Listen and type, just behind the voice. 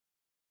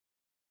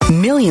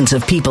Millions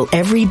of people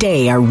every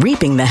day are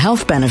reaping the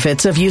health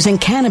benefits of using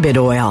cannabis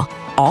oil,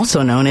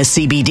 also known as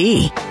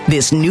CBD.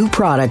 This new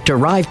product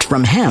derived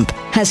from hemp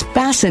has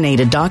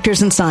fascinated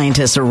doctors and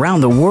scientists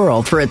around the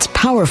world for its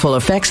powerful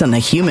effects on the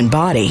human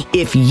body.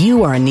 If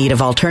you are in need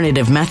of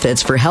alternative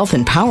methods for health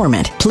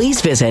empowerment, please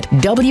visit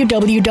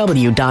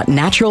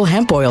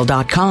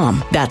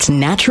www.naturalhempoil.com. That's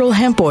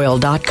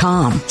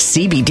naturalhempoil.com.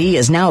 CBD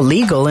is now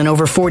legal in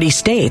over 40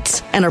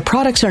 states, and our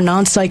products are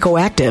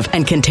non-psychoactive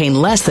and contain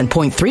less than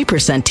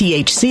 0.3%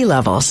 THC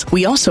levels.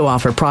 We also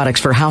offer products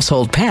for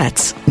household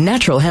pets.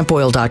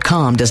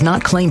 Naturalhempoil.com does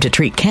not claim to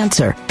treat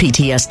cancer,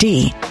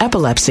 PTSD,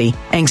 epilepsy,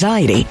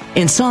 anxiety,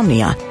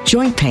 insomnia,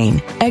 joint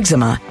pain,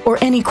 eczema, or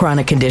any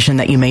chronic condition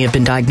that you may have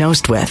been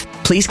diagnosed with.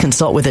 Please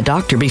consult with a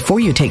doctor before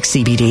you take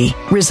CBD.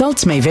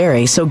 Results may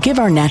vary, so give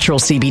our natural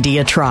CBD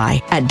a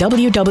try at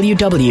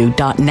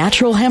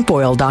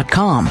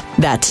www.naturalhempoil.com.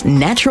 That's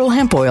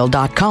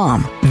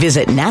naturalhempoil.com.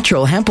 Visit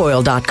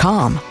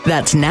naturalhempoil.com.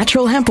 That's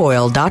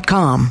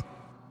naturalhempoil.com.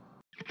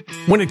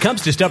 When it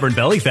comes to stubborn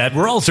belly fat,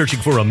 we're all searching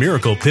for a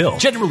miracle pill.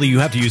 Generally, you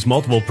have to use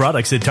multiple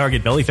products that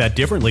target belly fat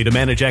differently to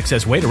manage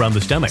excess weight around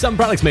the stomach. Some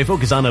products may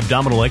focus on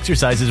abdominal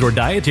exercises or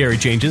dietary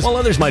changes, while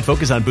others might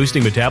focus on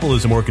boosting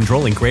metabolism or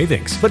controlling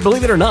cravings. But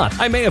believe it or not,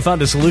 I may have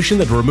found a solution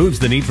that removes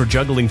the need for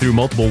juggling through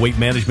multiple weight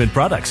management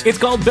products. It's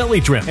called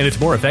Belly Trim, and it's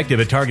more effective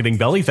at targeting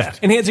belly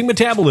fat, enhancing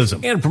metabolism,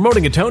 and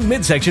promoting a toned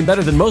midsection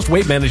better than most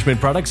weight management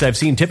products I've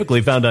seen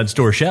typically found on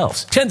store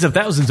shelves. Tens of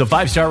thousands of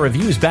 5-star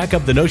reviews back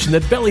up the notion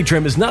that Belly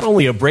Trim is not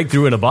only a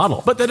breakthrough in a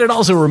bottle, but that it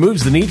also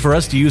removes the need for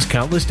us to use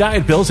countless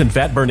diet pills and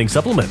fat-burning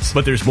supplements.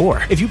 But there's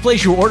more. If you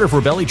place your order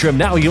for Belly Trim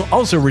now, you'll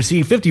also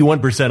receive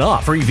 51%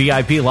 off, free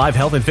VIP live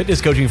health and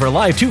fitness coaching for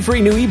life, 2 free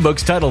new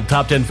ebooks titled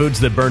Top 10 Foods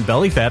That Burn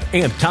Belly Fat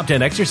and Top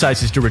 10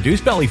 Exercises to Reduce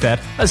Belly Fat,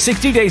 a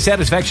 60-day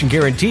satisfaction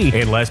guarantee,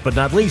 and last but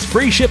not least,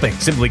 free shipping.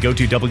 Simply go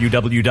to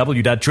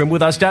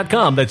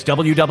www.trimwithus.com. That's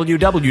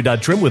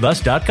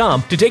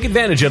www.trimwithus.com to take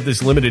advantage of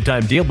this limited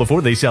time deal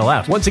before they sell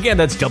out. Once again,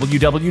 that's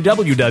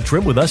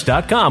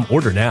www.trimwithus.com.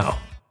 Order now.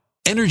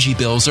 Energy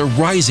bills are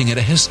rising at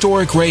a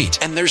historic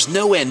rate, and there's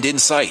no end in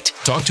sight.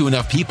 Talk to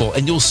enough people,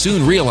 and you'll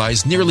soon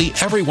realize nearly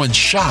everyone's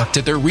shocked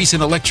at their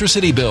recent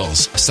electricity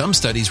bills. Some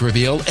studies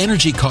reveal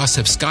energy costs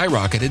have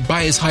skyrocketed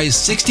by as high as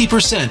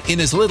 60%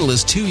 in as little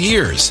as 2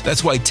 years.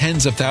 That's why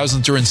tens of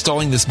thousands are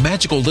installing this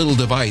magical little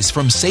device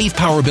from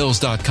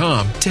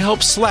SavePowerBills.com to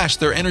help slash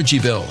their energy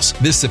bills.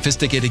 This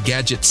sophisticated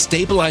gadget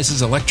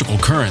stabilizes electrical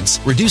currents,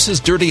 reduces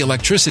dirty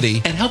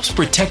electricity, and helps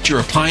protect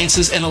your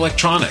appliances and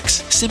electronics.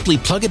 Simply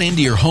plug it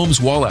into your home's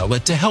wall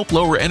outlet to help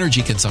lower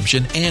energy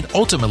consumption and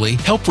ultimately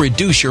help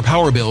reduce your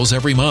power bills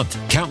every month.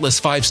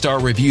 Countless 5-star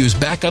reviews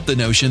back up the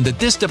notion that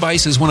this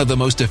device is one of the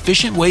most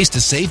efficient ways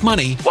to save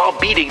money while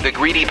beating the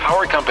greedy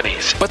power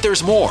companies. But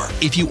there's more.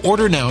 If you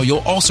order now, you'll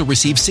also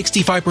receive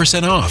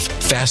 65% off,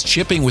 fast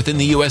shipping within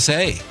the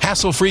USA,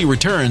 hassle-free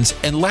returns,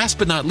 and last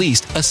but not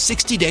least, a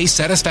 60-day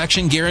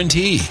satisfaction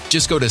guarantee.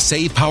 Just go to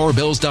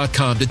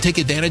SavePowerBills.com to take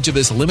advantage of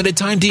this limited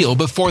time deal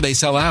before they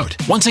sell out.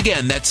 Once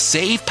again, that's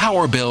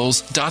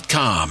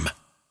SavePowerBills.com.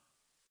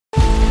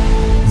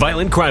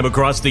 Violent crime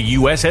across the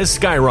U.S. has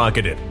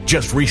skyrocketed.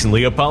 Just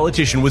recently, a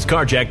politician was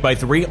carjacked by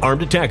 3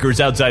 armed attackers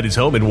outside his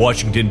home in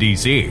Washington,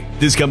 D.C.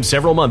 This comes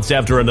several months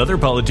after another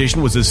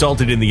politician was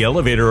assaulted in the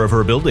elevator of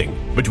her building.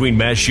 Between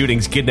mass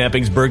shootings,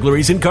 kidnappings,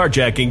 burglaries, and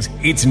carjackings,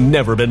 it's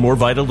never been more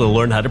vital to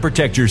learn how to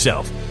protect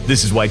yourself.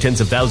 This is why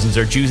tens of thousands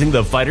are choosing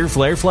the Fighter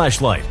Flare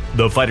flashlight.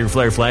 The Fighter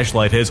Flare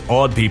flashlight has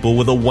awed people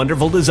with a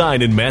wonderful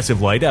design and massive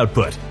light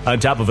output. On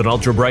top of an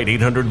ultra-bright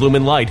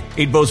 800-lumen light,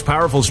 it boasts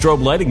powerful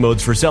strobe lighting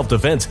modes for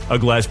self-defense, a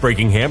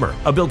glass-breaking hammer,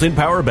 a built-in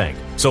power bank,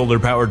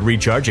 solar-powered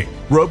recharging,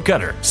 rope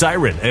cutter,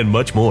 siren, and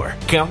much more.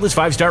 Countless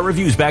 5-star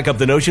reviews back up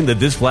the notion that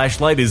this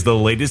flashlight is the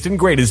latest and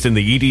greatest in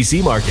the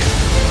EDC market.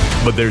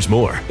 But there's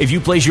more. If you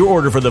place your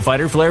order for the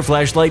Fighter Flare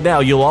flashlight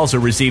now, you'll also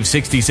receive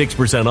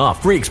 66%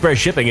 off, free express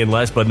shipping, and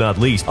last but not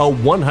least, a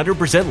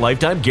 100%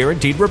 lifetime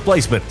guaranteed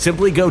replacement.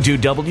 Simply go to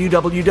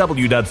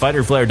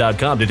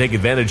www.fighterflare.com to take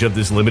advantage of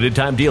this limited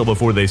time deal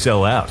before they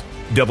sell out.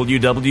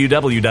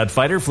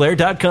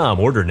 www.fighterflare.com.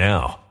 Order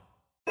now.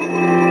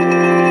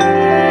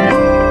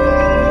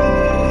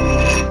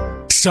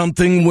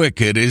 Something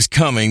wicked is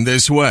coming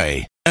this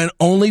way, and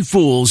only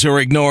fools are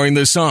ignoring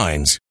the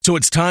signs. So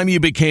it's time you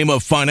became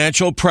a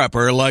financial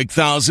prepper like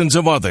thousands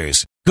of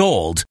others.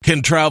 Gold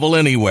can travel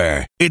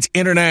anywhere. It's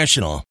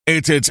international.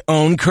 It's its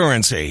own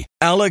currency.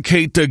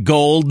 Allocate to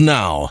gold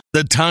now,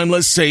 the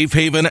timeless safe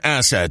haven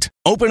asset.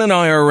 Open an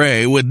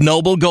IRA with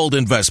Noble Gold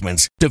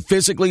Investments to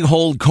physically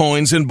hold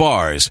coins and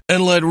bars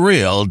and let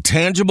real,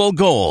 tangible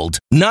gold,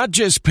 not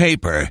just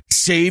paper,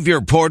 Save your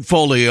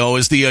portfolio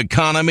as the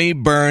economy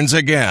burns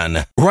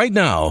again. Right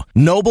now,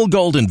 Noble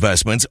Gold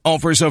Investments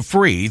offers a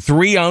free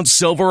 3-ounce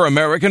silver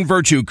American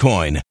Virtue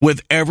coin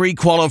with every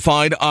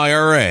qualified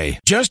IRA.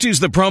 Just use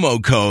the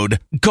promo code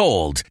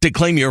GOLD to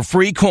claim your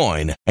free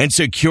coin and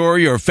secure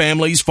your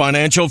family's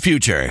financial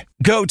future.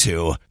 Go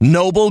to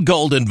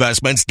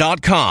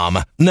noblegoldinvestments.com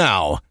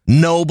now.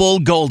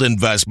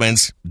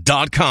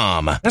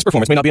 noblegoldinvestments.com. Past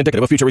performance may not be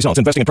indicative of future results.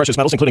 Investing in precious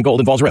metals, including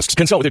gold, involves risks.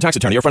 Consult with your tax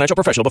attorney or financial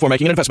professional before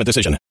making an investment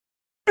decision.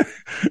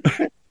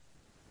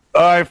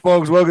 All right,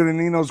 folks, welcome to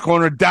Nino's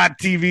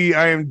Corner.tv.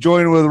 I am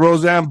joined with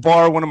Roseanne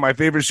Barr, one of my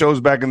favorite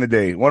shows back in the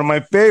day.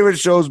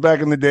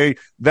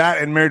 That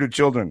and Married with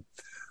Children.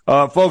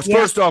 Folks,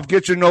 First off,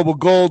 get your Noble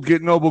Gold.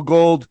 Get Noble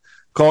Gold.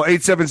 Call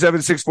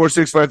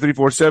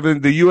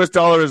 877-646-5347. The U.S.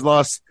 dollar has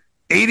lost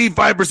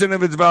 85%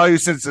 of its value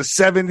since the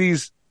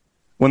 70s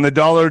when the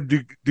dollar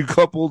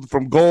decoupled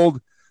from gold,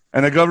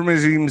 and the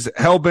government seems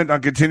hell-bent on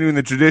continuing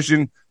the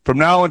tradition. From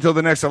now until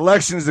the next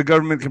elections, the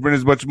government can print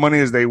as much money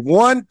as they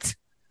want,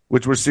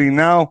 which we're seeing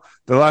now.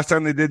 The last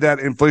time they did that,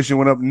 inflation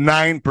went up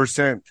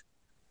 9%.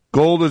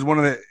 Gold is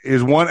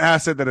one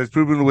asset that has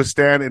proven to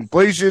withstand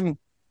inflation.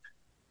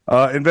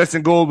 Invest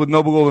in gold with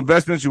Noble Gold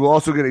Investments. You will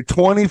also get a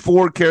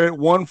 24-karat,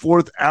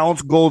 1/4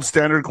 ounce gold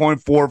standard coin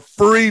for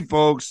free,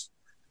 folks.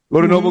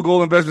 Go to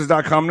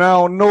noblegoldinvestments.com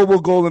now,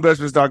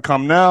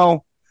 noblegoldinvestments.com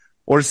now,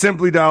 or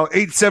simply dial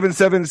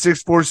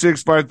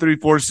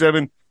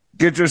 877-646-5347.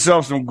 Get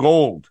yourself some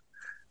gold.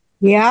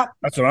 Yep.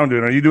 That's what I'm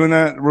doing. Are you doing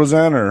that,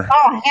 Roseanne? Or?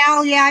 Oh,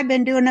 hell yeah. I've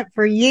been doing it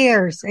for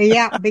years.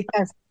 Yeah,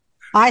 because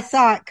I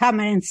saw it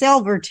coming in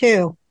silver,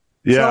 too.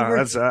 Yeah, silver,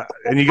 that's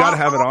and you got to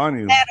have it on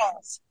you.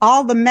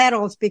 All the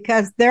metals,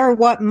 because they're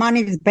what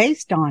money is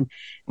based on.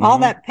 All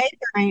that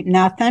paper ain't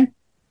nothing.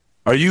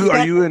 Are you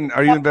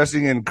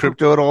investing in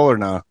crypto at all or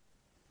not?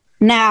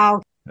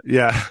 No.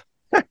 Yeah.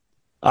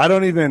 I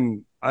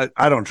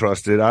don't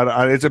trust it.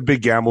 It's a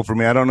big gamble for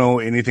me. I don't know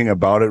anything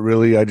about it,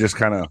 really. I just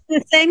kind of...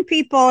 The same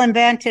people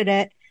invented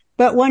it.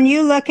 But when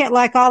you look at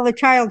like all the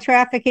child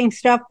trafficking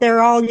stuff,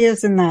 they're all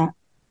using that.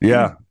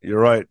 Yeah, you're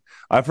right.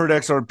 I've heard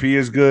XRP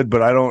is good,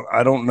 but I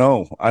don't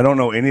know. I don't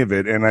know any of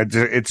it. And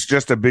it's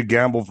just a big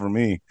gamble for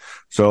me.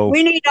 So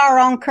we need our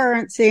own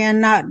currency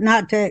and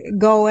not to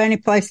go any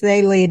place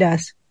they lead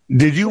us.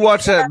 Did you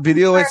watch that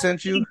video I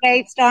sent you?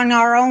 Based on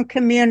our own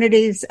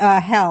community's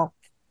health.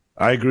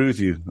 I agree with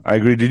you. I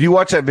agree. Did you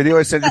watch that video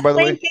I sent you, by the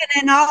way? Lincoln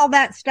and all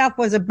that stuff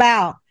was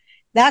about.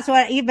 That's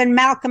what even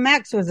Malcolm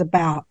X was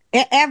about.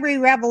 Every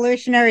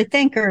revolutionary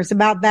thinker is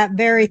about that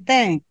very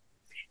thing.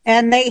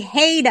 And they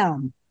hate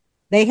him.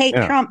 They hate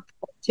Trump,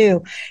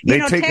 too. They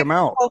take him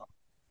out.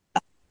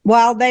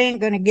 Well, they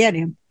ain't going to get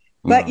him.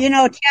 But,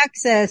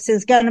 Texas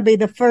is going to be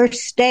the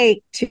first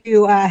state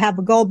to have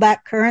a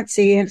gold-backed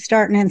currency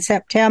starting in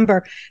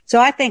September. So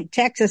I think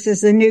Texas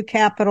is the new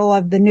capital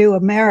of the new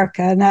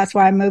America. And that's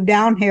why I moved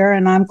down here.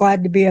 And I'm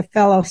glad to be a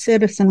fellow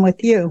citizen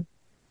with you.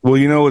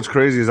 Well, what's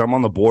crazy is I'm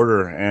on the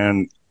border.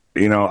 And,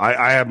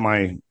 I have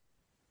my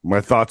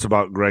thoughts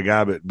about Greg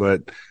Abbott.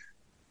 But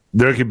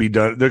there could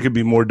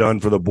be more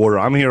done for the border.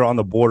 I'm here on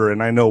the border,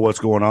 and I know what's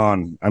going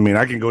on. I mean,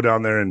 I can go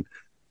down there and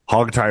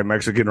hog tie a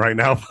Mexican right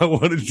now if I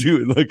wanted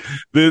to. Like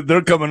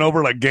they're coming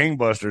over like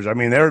gangbusters. I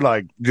mean, they're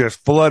like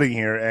just flooding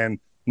here, and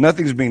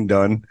nothing's being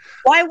done.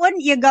 Why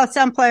wouldn't you go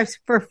someplace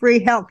for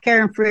free health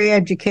care and free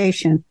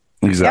education?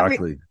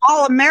 Exactly.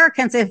 All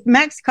Americans, if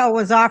Mexico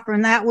was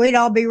offering that, we'd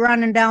all be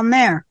running down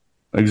there.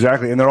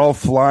 Exactly. And they're all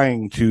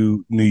flying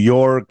to New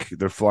York.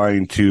 They're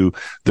flying and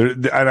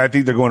I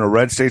think they're going to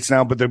red states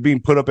now, but they're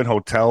being put up in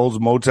hotels,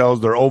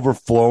 motels. They're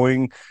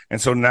overflowing. And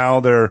so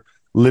now they're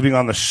living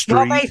on the street.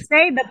 Well, they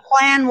say the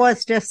plan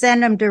was to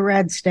send them to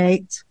red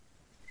states.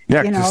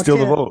 Yeah, to steal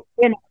the vote.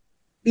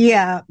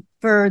 Yeah,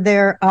 for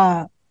their,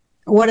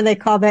 what do they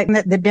call that?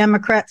 The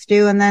Democrats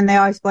do, and then they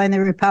always blame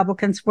the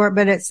Republicans for it,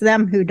 but it's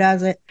them who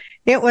does it.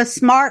 It was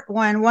smart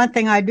one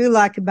thing I do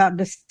like about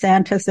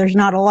DeSantis, there's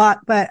not a lot,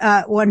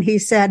 but when he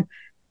said,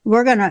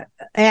 and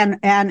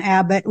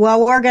Abbott,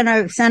 we're going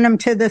to send them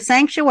to the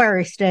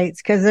sanctuary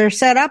states because they're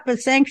set up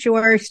as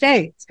sanctuary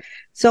states.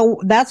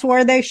 So that's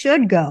where they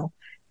should go.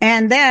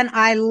 And then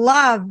I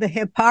love the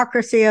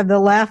hypocrisy of the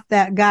left,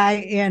 that guy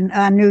in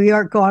New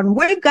York going,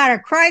 we've got a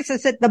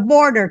crisis at the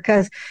border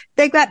because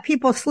they've got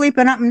people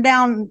sleeping up and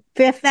down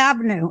Fifth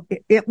Avenue,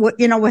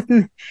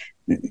 with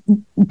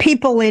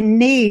people in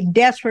need,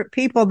 desperate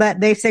people that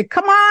they say,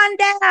 come on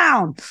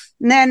down.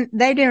 And then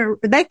they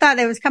thought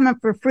it was coming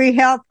for free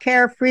health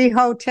care, free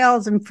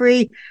hotels and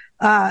free,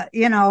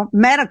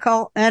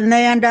 medical. And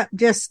they end up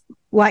just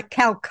like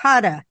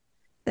Calcutta.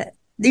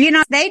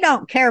 They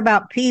don't care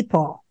about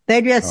people.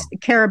 They just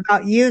care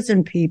about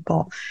using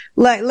people.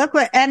 Look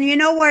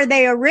and where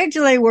they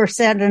originally were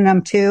sending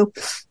them to.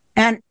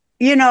 And,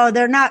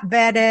 they're not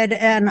vetted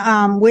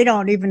and, we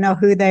don't even know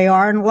who they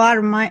are. And a lot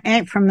of them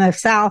ain't from the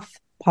South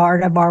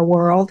part of our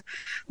world.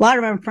 A lot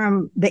of them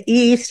from the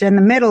East and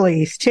the Middle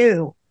East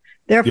too.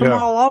 They're from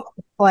all over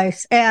the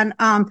place. And,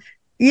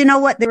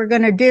 what they were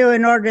going to do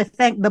in order to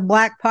thank the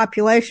black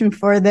population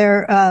for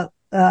their,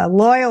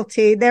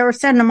 loyalty, they were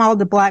sending them all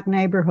to black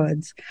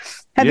neighborhoods.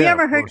 Have you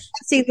ever heard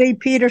Jesse Lee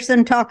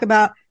Peterson talk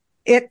about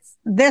it's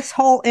this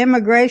whole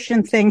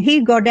immigration thing?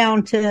 He'd go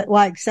down to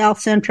like South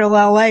Central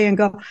LA and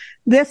go,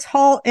 this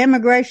whole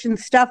immigration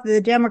stuff that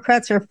the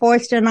Democrats are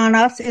foisting on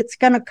us, it's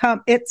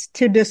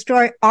to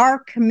destroy our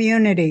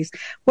communities,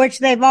 which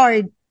they've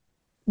already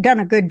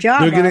done a good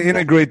job. They're going to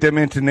integrate them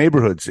into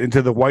neighborhoods,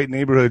 into the white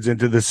neighborhoods,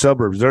 into the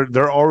suburbs. They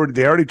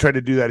already tried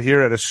to do that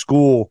here at a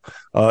school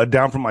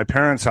down from my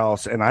parents'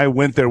 house, and I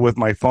went there with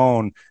my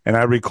phone and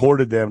I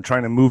recorded them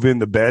trying to move in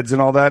the beds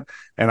and all that.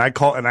 And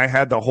I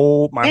had my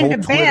whole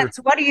beds. Twitter.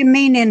 What do you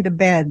mean into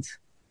beds?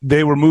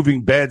 They were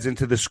moving beds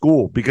into the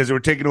school because they were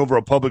taking over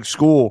a public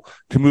school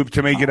to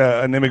make it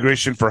an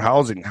immigration for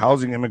housing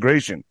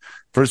immigration.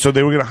 So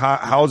they were going to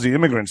house the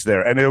immigrants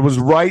there, and it was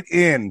right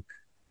in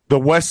the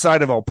west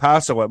side of El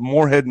Paso at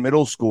Moorhead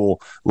Middle School,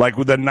 like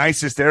with the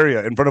nicest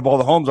area in front of all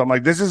the homes. I'm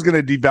like, this is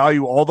going to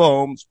devalue all the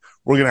homes.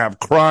 We're going to have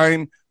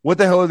crime. What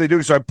the hell are they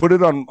doing? So I put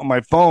it on my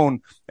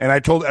phone and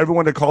I told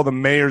everyone to call the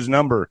mayor's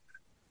number.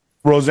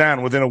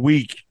 Roseanne, within a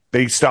week,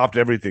 they stopped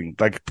everything.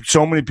 Like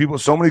so many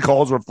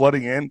calls were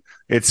flooding in.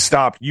 It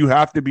stopped. You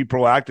have to be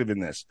proactive in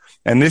this.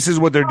 And this is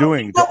what they're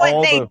doing.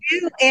 What they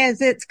do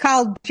is it's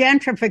called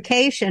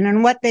gentrification.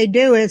 And what they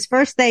do is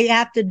first they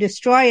have to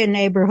destroy a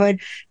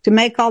neighborhood to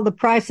make all the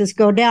prices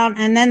go down.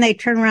 And then they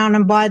turn around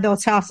and buy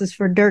those houses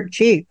for dirt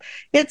cheap.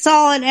 It's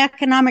all an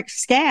economic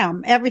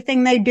scam.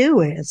 Everything they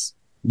do is.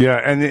 Yeah.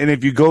 And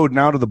if you go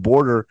now to the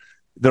border,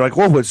 they're like,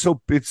 whoa,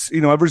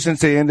 ever since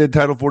they ended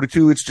Title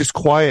 42, it's just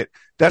quiet.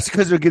 That's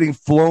because they're getting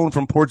flown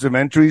from ports of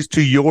entries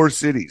to your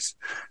cities.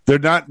 They're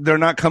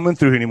not coming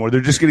through anymore. They're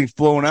just getting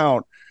flown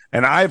out.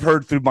 And I've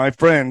heard through my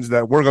friends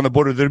that work on the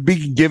border, they're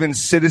being given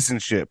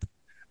citizenship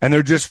and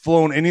they're just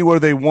flown anywhere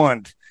they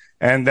want.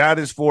 And that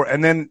is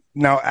and then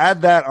now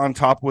add that on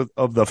top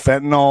of the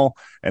fentanyl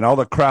and all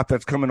the crap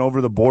that's coming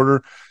over the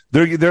border.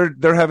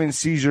 They're having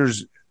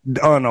seizures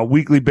on a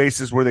weekly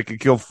basis where they could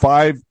kill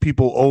 5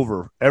 people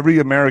over every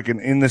American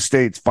in the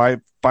States,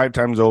 five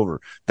times over.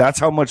 That's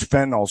how much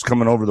fentanyl is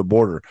coming over the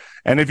border.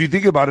 And if you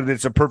think about it,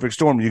 it's a perfect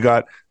storm. You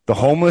got the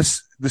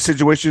homeless, the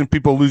situation,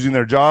 people losing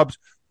their jobs.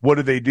 What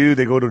do?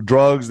 They go to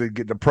drugs, they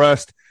get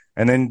depressed.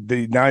 And then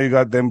now you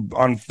got them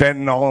on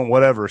fentanyl and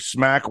whatever,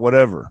 smack,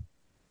 whatever.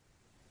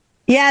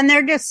 Yeah. And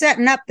they're just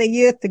setting up the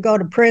youth to go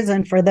to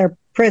prison for their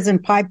prison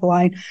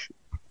pipeline.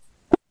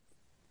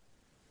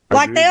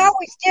 Like they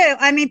always do.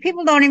 I mean,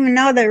 people don't even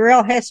know the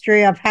real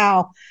history of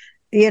how,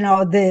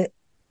 the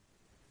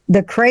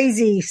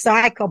crazy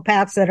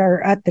psychopaths that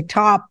are at the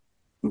top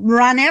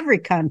run every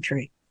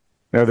country.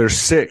 Yeah, they're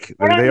sick.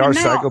 They are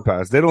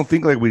psychopaths. They don't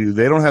think like we do.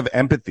 They don't have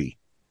empathy.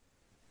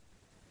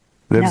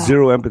 They have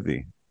zero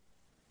empathy.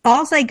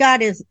 All they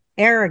got is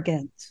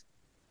arrogance.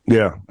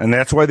 Yeah, and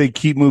that's why they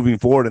keep moving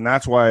forward, and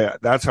that's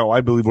how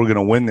I believe we're going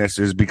to win this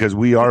is because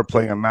we are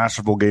playing a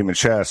masterful game of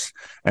chess,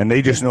 and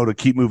they just know to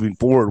keep moving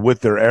forward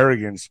with their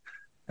arrogance,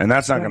 and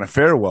that's not going to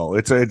fare well.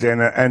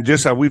 And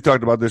just how we've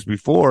talked about this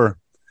before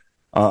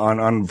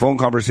on phone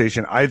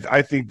conversation,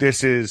 I think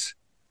this is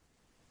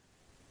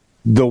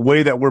the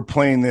way that we're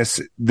playing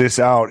this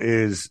out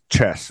is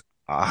chess,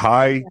 a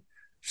high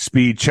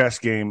speed chess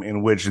game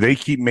in which they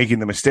keep making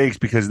the mistakes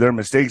because their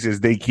mistakes is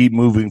they keep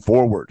moving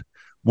forward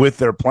with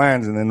their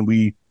plans, and then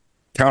we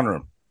counter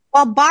them.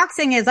 Well,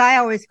 boxing is, I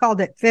always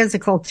called it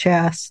physical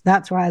chess.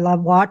 That's why I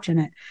love watching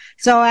it.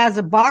 So as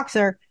a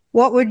boxer,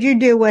 what would you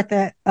do with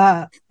a,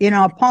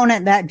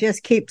 opponent that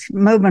just keeps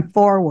moving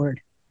forward?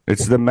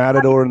 It's the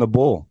matador and the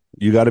bull.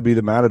 You got to be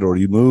the matador.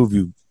 You move,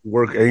 you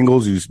work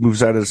angles, you move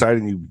side to side,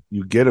 and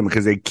you get them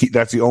because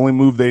that's the only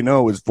move they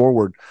know is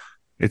forward.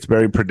 It's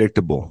very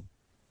predictable.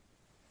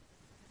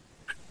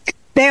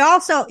 They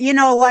also,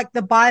 like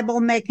the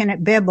Bible, making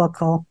it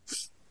biblical.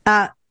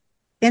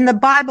 In the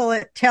Bible,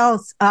 it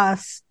tells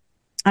us,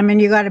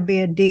 you got to be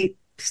a deep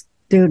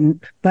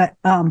student, but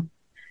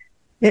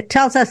it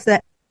tells us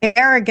that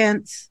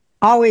arrogance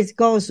always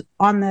goes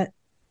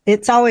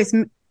it's always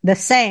the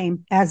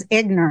same as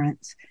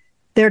ignorance.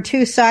 They're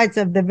two sides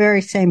of the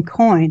very same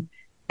coin.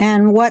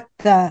 And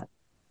I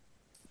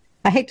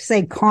hate to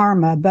say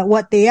karma, but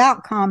what the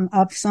outcome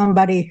of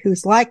somebody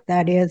who's like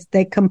that is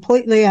they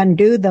completely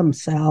undo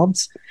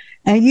themselves.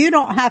 And you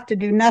don't have to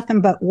do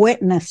nothing but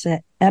witness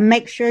it and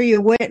make sure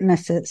you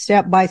witness it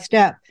step by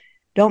step.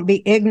 Don't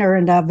be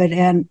ignorant of it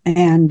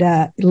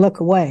and look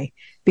away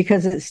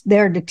because it's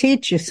there to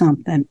teach you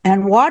something.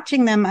 And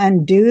watching them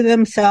undo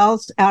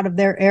themselves out of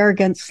their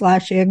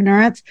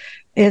arrogance/ignorance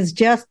has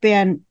just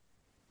been,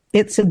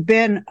 it's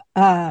been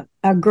a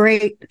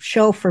great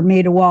show for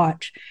me to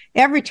watch.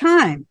 Every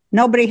time,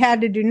 nobody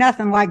had to do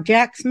nothing like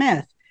Jack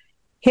Smith.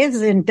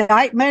 His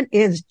indictment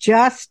is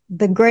just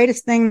the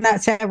greatest thing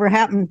that's ever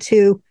happened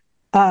to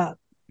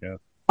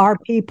our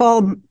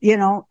people,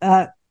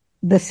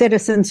 the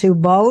citizens who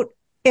vote.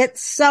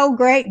 It's so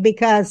great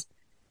because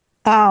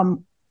I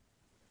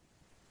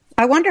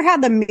wonder how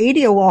the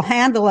media will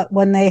handle it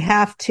when they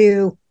have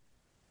to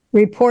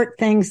report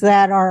things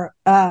that are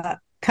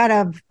kind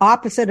of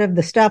opposite of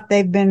the stuff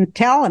they've been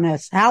telling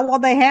us. How will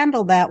they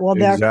handle that?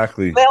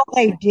 Exactly. Will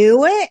they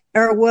do it,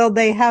 or will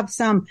they have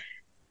some?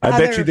 I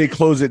bet you they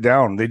close it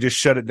down. They just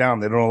shut it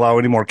down. They don't allow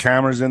any more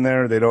cameras in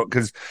there. They don't,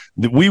 because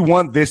we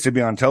want this to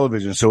be on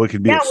television so it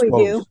could be exposed.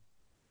 We do.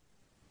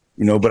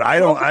 You know, but I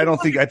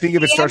think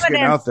if it starts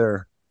getting out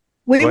there.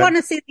 We want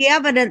to see the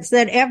evidence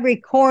that every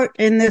court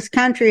in this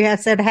country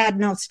has said had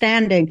no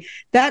standing.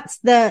 That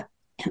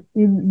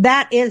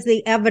is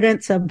the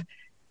evidence of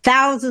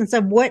thousands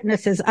of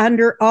witnesses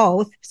under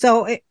oath.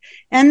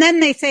 And then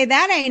they say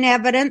that ain't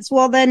evidence.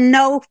 Well, then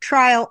no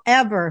trial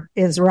ever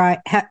is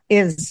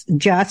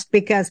just,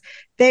 because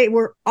they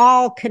were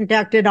all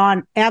conducted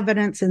on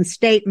evidence and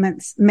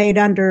statements made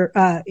under,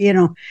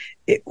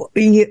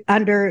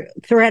 under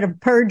threat of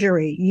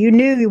perjury. You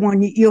knew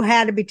when you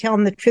had to be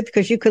telling the truth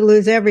because you could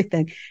lose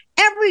everything.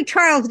 Every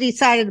trial's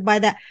decided by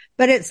that,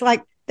 but it's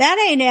like,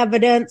 that ain't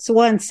evidence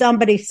when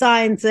somebody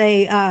signs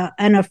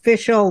an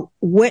official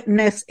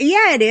witness.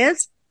 Yeah, it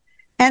is.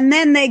 And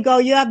then they go,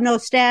 you have no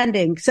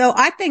standing. So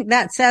I think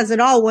that says it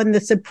all when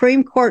the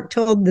Supreme Court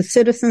told the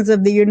citizens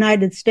of the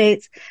United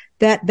States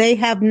that they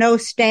have no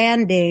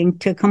standing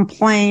to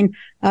complain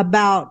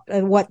about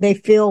what they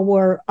feel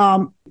were,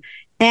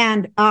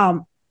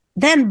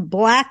 then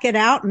black it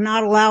out and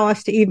not allow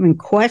us to even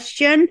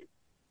question.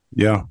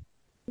 Yeah.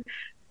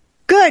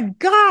 Good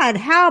God.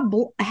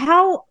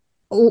 How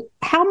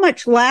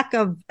much lack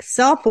of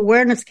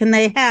self-awareness can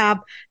they have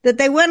that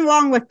they went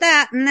along with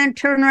that and then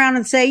turn around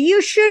and say,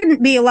 you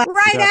shouldn't be allowed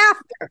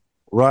after.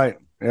 Right.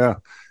 Yeah.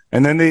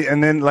 And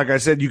then, like I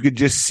said, you could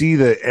just see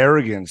the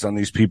arrogance on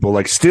these people.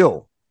 Like,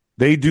 still,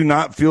 they do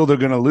not feel they're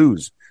going to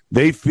lose.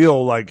 They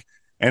feel like,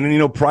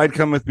 and pride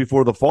cometh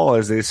before the fall,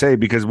 as they say,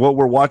 because what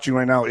we're watching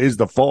right now is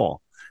the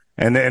fall.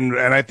 And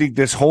I think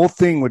this whole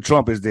thing with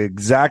Trump is the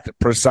exact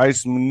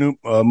precise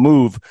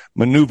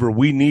maneuver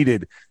we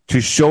needed to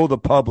show the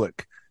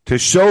public, to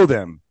show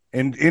them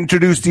and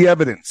introduce the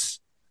evidence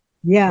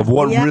of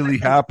what really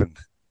happened.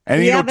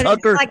 And,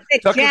 Tucker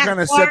kind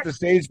of set the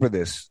stage for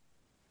this.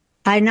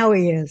 I know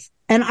he is.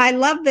 And I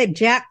love that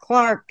Jack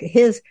Clark,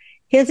 his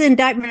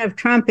indictment of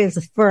Trump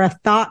is for a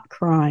thought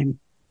crime.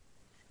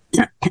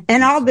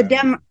 And all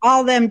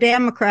them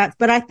Democrats,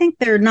 but I think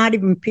they're not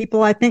even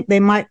people. I think they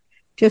might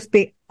just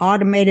be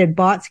automated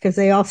bots because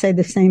they all say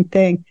the same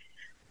thing.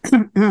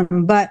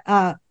 But,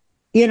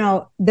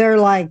 they're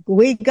like,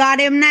 we got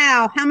him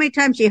now. How many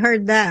times you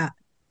heard that?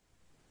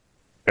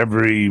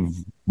 Every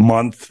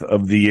month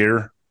of the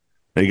year.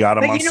 They got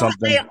him on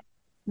something.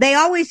 They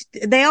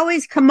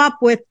always come up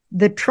with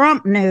the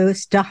Trump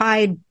news to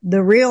hide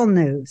the real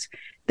news.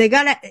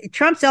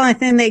 Trump's the only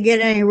thing they get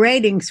any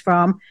ratings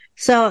from.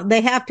 So they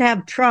have to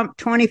have Trump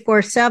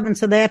 24/7.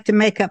 So they have to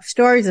make up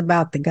stories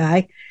about the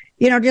guy,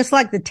 just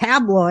like the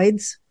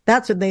tabloids.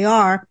 That's what they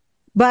are.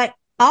 But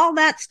all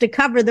that's to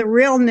cover the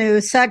real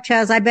news, such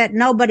as I bet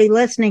nobody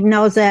listening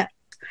knows that.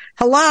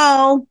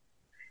 Hello.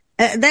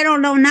 They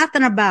don't know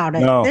nothing about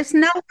it. No. It's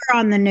nowhere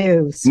on the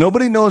news.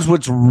 Nobody knows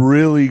what's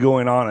really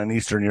going on in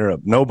Eastern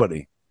Europe.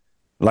 Nobody.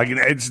 Like,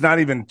 it's not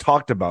even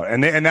talked about.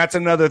 And that's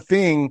another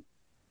thing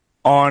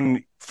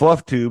on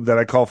FluffTube that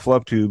I call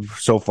FluffTube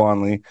so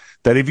fondly,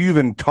 that if you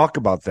even talk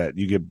about that,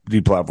 you get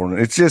deplatformed.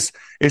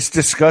 It's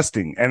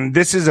disgusting. And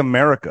this is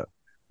America.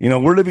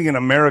 We're living in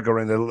America,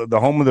 right? The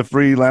home of the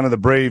free, land of the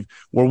brave,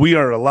 where we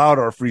are allowed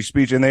our free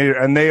speech. And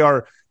they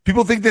are,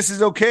 people think this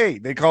is okay.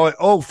 They call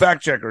it,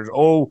 fact checkers.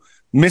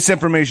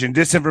 Misinformation,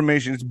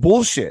 disinformation. It's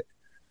bullshit.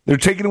 They're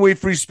taking away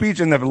free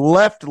speech, and the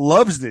left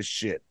loves this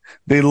shit.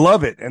 They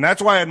love it. And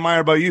that's why I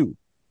admire about you.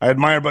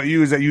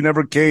 Is that you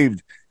never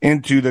caved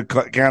into the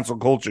cancel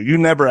culture. You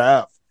never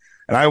have.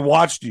 And I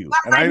watched you.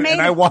 Well,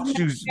 I watched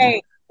you.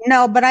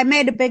 No, but I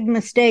made a big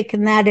mistake,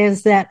 and that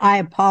is that I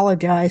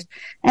apologized.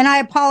 And I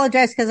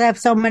apologize because I have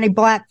so many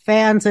black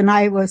fans, and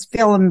I was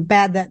feeling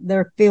bad that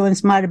their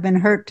feelings might have been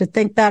hurt to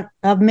think that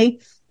of me.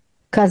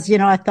 Because,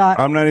 I thought...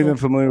 I'm not even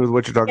familiar with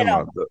what you're talking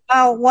about.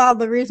 Oh, well,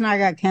 the reason I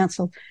got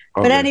canceled.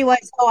 Okay. But anyway,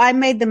 so I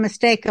made the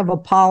mistake of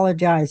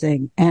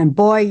apologizing. And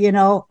boy,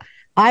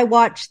 I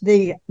watch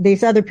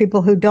these other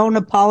people who don't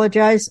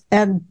apologize.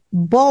 And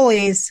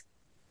bullies,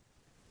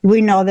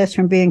 we know this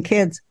from being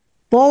kids,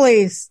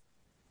 bullies,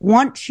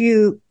 once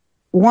you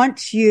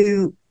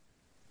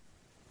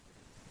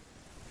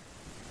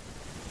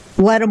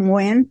let them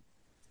win,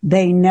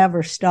 they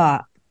never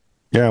stop.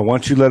 Yeah,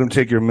 once you let them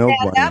take your milk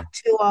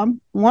money.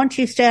 Once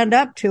you stand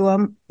up to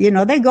them,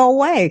 they go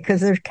away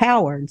because they're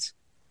cowards.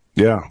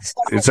 Yeah. So,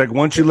 it's like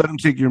once you let them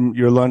take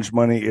your lunch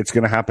money, it's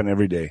going to happen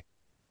every day.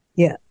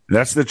 Yeah.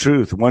 That's the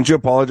truth. Once you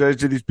apologize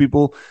to these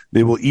people,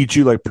 they will eat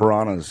you like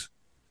piranhas.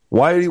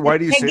 Why do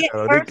you say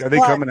that? Are they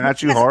coming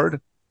at you hard?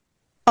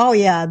 Oh,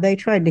 yeah. They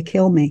tried to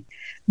kill me.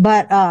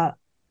 But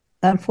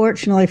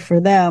unfortunately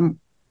for them,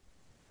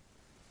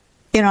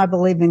 I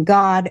believe in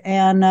God,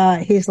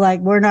 and he's like,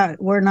 we're not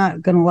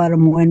going to let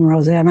him win,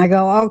 Roseanne. I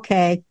go,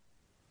 okay.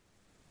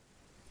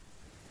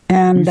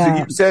 And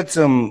you said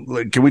some.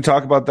 Can we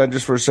talk about that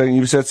just for a second?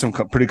 You said some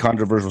pretty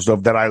controversial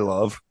stuff that I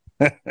love.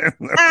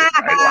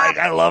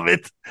 I love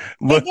it.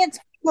 But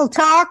people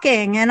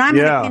talking, and I'm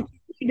going to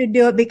continue to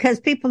do it because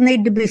people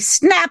need to be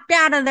snapped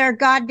out of their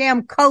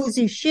goddamn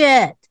cozy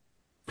shit.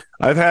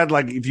 I've had,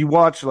 like, if you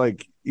watch,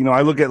 like, you know,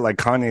 I look at, like,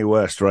 Kanye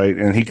West, right?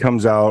 And he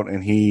comes out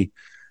and he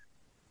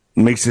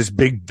makes this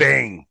big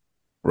bang,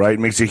 right?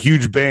 Makes a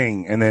huge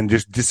bang and then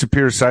just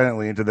disappears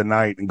silently into the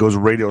night and goes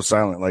radio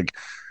silent.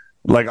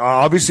 Like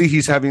obviously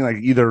he's having, like,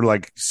 either,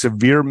 like,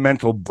 severe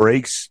mental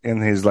breaks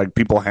in his, like,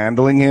 people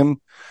handling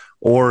him,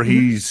 or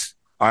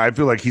I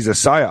feel like he's a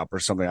psyop or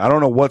something. I don't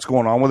know what's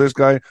going on with this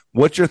guy.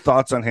 What's your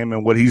thoughts on him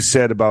and what he's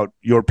said about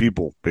your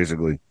people,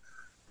 basically?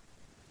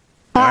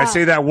 And I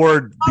say that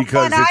word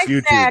because it's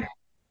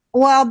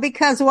YouTube.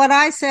 Because what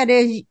I said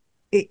is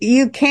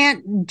you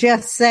can't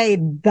just say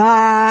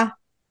the.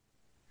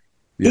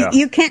 Yeah.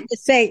 You can't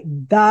just say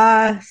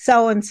the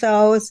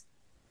so-and-sos,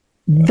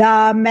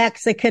 the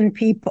Mexican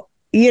people,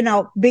 you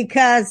know,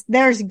 because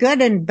there's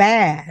good and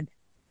bad.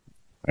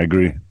 I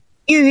agree.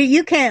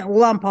 You can't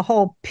lump a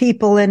whole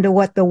people into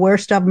what the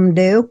worst of them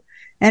do.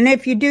 And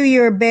if you do,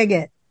 you're a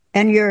bigot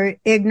and you're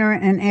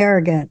ignorant and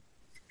arrogant.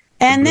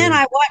 And then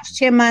I watched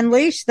him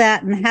unleash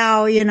that and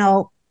how, you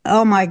know,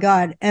 oh my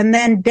God. And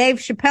then Dave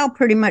Chappelle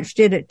pretty much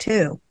did it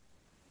too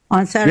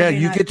on Saturday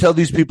night. You could tell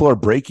these people are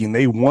breaking.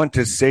 They want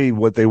to say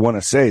what they want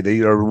to say.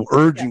 They are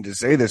urging to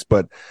say this,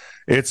 but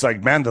it's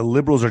like, man, the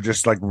liberals are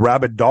just like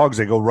rabid dogs.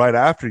 They go right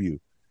after you.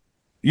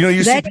 You know,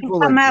 you see people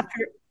come after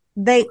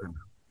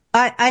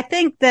I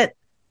think that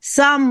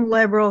some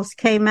liberals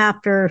came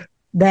after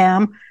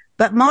them,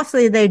 but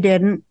mostly they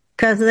didn't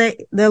because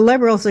the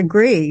liberals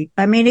agree.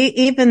 I mean,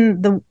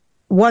 even the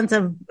ones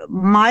of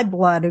my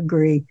blood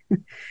agree.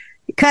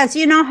 Because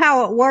you know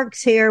how it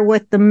works here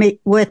with the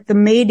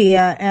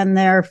media and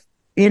their,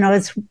 you know,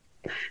 it's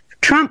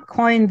Trump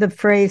coined the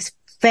phrase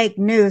fake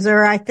news,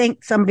 or I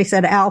think somebody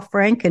said Al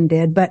Franken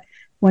did, but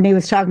when he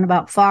was talking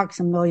about Fox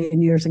a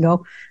million years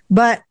ago.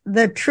 But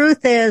the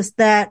truth is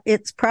that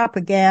it's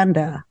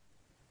propaganda.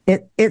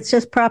 It's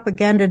just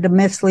propaganda to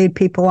mislead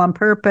people on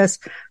purpose,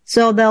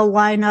 so they'll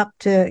line up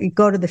to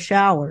go to the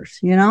showers.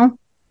 You know,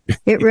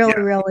 it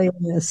really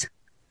is,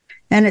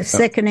 and it's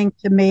sickening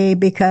to me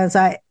because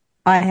I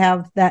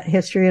have that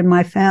history in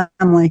my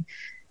family,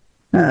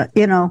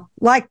 you know,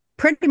 like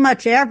pretty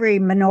much every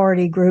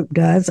minority group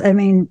does. I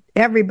mean,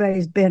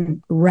 everybody's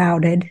been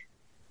routed.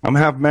 I'm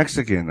half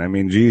Mexican. I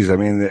mean, geez. I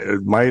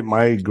mean,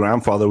 my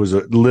grandfather was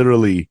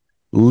literally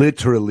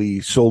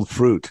sold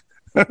fruit.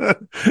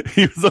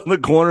 He was on the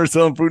corner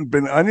selling fruit and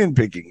been onion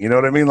picking. You know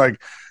what I mean?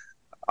 Like,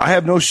 I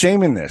have no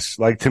shame in this.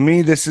 Like, to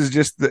me, this is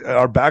just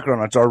our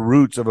background. It's our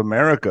roots of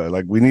America.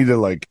 Like, we need to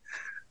really.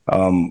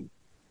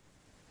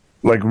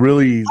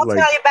 I'll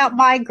tell you about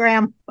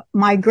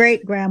my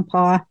great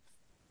grandpa.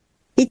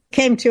 He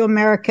came to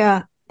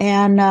America,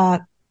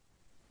 and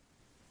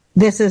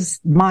this is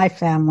my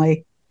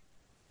family.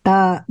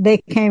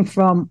 They came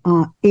from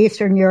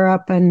Eastern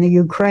Europe and the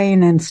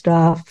Ukraine and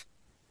stuff.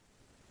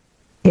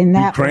 In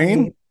that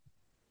Ukraine? Way.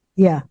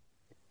 Yeah.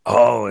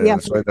 Oh, yeah.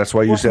 That's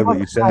why you said what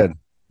you said.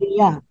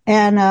 Yeah.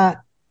 And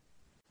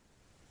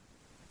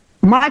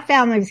my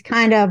family's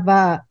kind of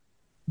a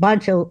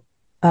bunch of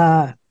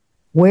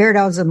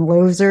weirdos and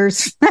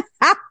losers.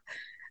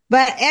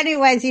 But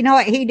anyways, you know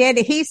what he did?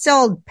 He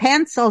sold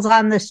pencils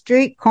on the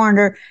street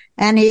corner,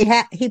 and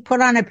he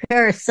put on a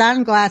pair of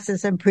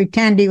sunglasses and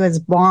pretend he was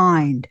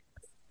blind.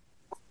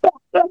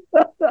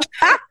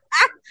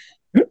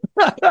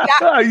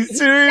 Are you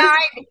serious?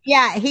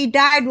 He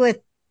died with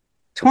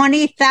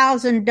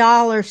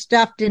 $20,000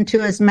 stuffed into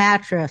his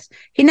mattress.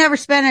 He never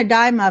spent a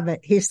dime of it.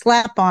 He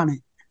slept on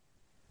it.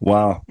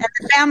 Wow. And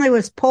the family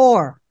was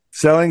poor.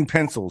 Selling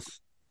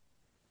pencils.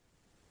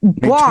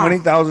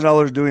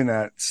 $20,000 doing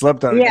that.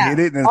 Slept on it. Ate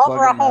it and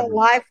over a whole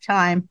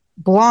lifetime,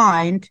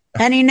 blind.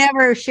 And he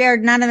never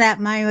shared none of that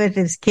money with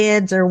his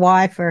kids or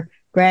wife or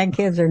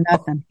grandkids or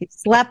nothing. He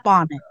slept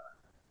on it.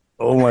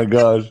 Oh my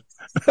gosh.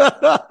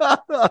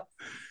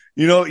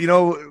 You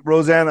know,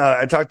 Roseanne,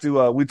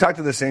 we talked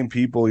to the same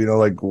people, you know,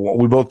 like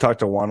we both talked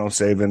to Juan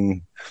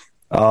O'Savin,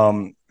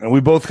 and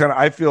we both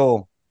I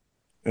feel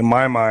in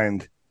my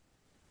mind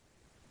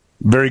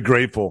very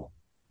grateful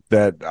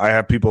that I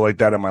have people like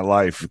that in my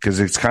life, because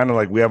it's kind of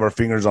like we have our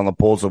fingers on the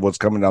pulse of what's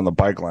coming down the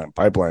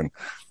pipeline.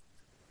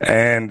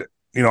 And,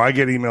 you know, I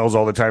get emails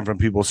all the time from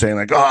people saying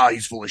like, oh,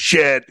 he's full of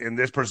shit and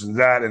this person's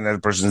that and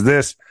that person's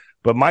this.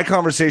 But my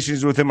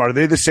conversations with him, are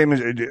they the same?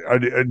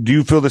 Do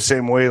you feel the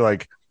same way?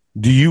 Like,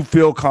 do you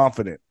feel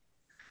confident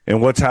in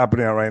what's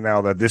happening right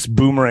now, that this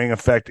boomerang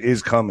effect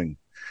is coming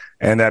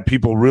and that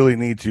people really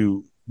need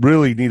to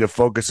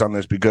focus on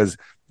this? Because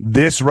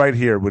this right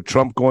here, with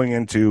Trump going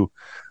into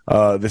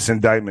this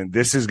indictment,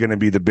 this is going to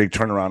be the big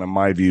turnaround in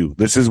my view.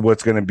 This is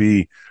what's going to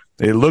be.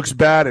 It looks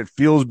bad. It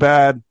feels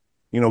bad.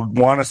 You know,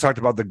 Juan has talked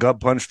about the gut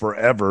punch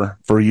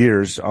for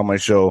years on my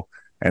show,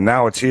 and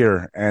now it's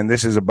here, and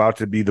this is about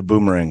to be the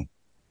boomerang.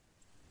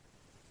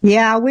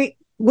 Yeah,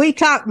 we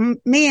talk,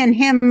 me and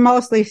him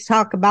mostly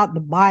talk about the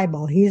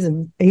Bible. He's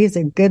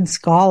a good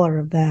scholar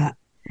of that.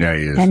 Yeah,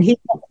 he is. And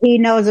he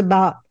knows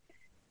about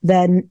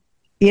the,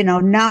 you know,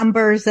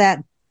 numbers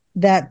that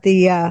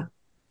the,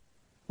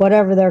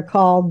 whatever they're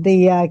called,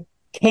 the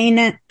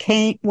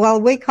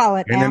well, we call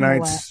it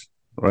Canaanites,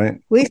 Amalek.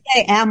 right? We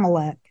say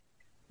Amalek.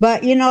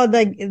 But,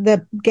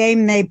 the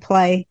game they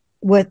play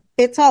with,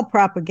 it's all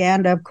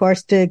propaganda, of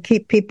course, to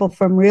keep people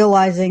from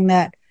realizing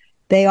that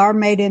they are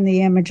made in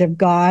the image of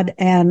God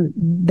and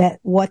that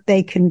what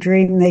they can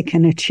dream, they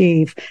can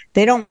achieve.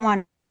 They don't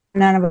want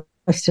none of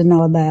us to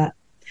know that.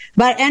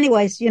 But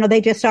anyways,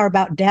 they just are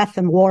about death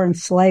and war and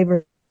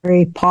slavery,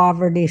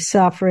 poverty,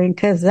 suffering,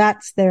 because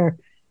that's their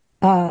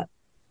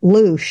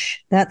loosh.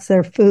 That's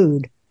their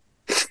food.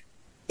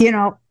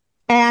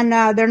 And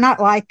they're not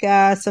like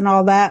us and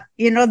all that.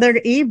 They're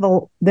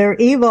evil. They're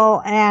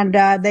evil, and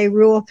they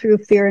rule through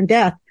fear and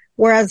death.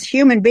 Whereas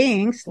human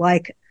beings,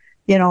 like,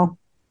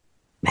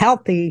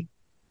 healthy,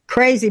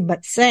 crazy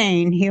but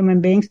sane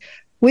human beings,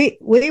 we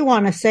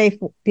want a safe,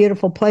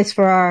 beautiful place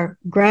for our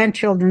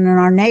grandchildren and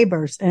our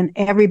neighbors and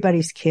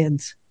everybody's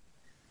kids.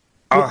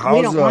 We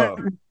don't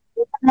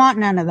want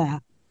none of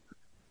that.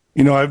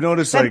 I've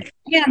noticed, but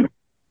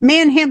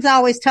me and him's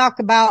always talk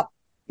about,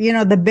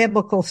 the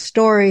biblical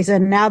stories.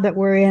 And now that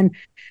we're in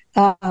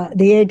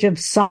the age of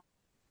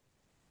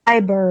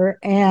cyber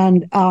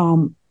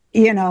and,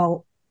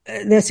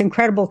 this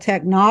incredible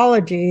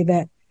technology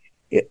that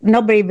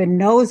nobody even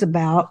knows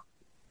about,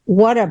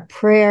 what a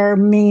prayer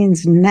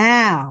means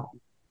now.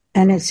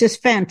 And it's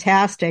just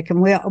fantastic.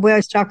 And we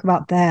always talk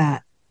about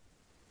that.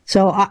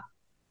 So,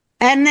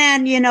 and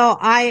then,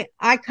 I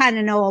kind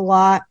of know a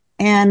lot.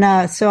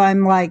 And so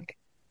I'm like,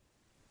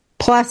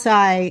 plus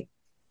I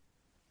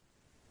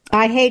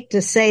hate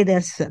to say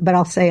this, but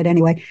I'll say it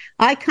anyway.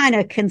 I kind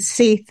of can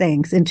see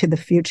things into the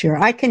future.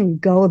 I can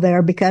go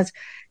there because,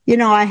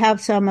 I have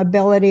some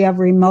ability of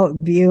remote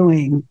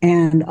viewing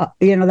and,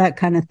 that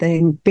kind of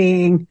thing,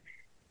 being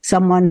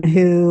someone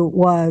who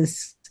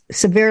was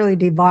severely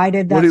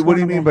divided. What do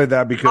you mean by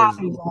that?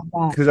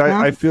 Because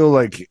I feel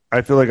like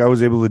I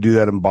was able to do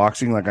that in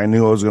boxing. Like I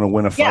knew I was going to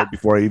win a fight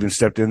before I even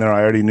stepped in there.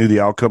 I already knew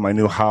the outcome. I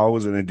knew how I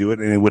was going to do it,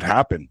 and it would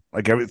happen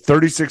like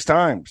 36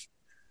 times.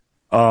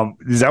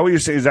 Is that what you're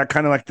saying? Is that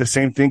kind of like the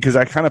same thing? Because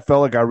I kind of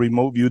felt like I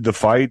remote viewed the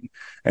fight,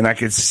 and I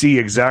could see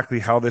exactly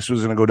how this was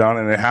going to go down,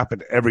 and it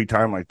happened every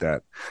time like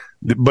that.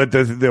 But the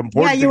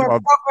important thing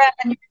about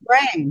programming your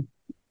brain.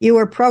 You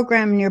were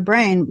programming your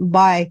brain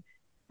by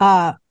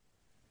kind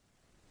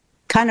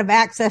of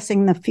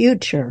accessing the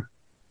future.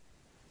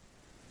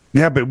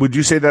 Yeah, but would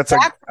you say that's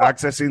like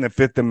accessing the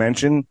fifth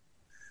dimension?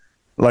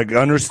 Like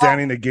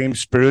understanding the game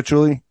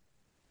spiritually?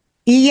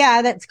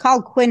 Yeah, that's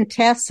called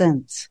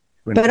quintessence.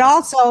 But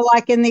also,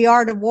 like in the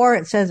Art of War,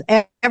 it says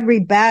every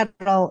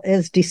battle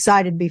is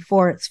decided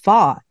before it's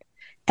fought.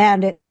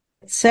 And it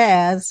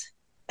says,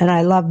 and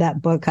I love that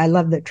book. I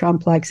love that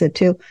Trump likes it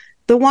too.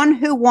 The one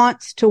who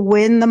wants to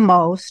win the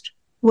most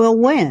will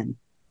win.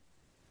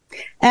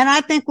 And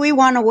I think we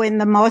want to win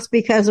the most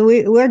because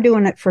we're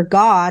doing it for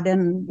God.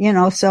 And,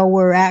 so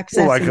we're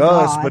accessing like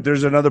God. us, but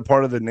there's another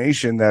part of the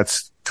nation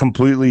that's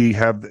completely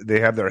they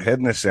have their head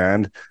in the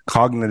sand,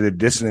 cognitive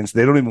dissonance.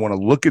 They don't even want to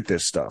look at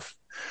this stuff.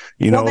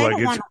 They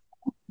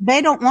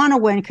don't want to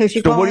win because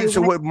you.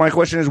 So my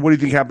question is, what do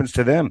you think happens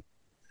to them?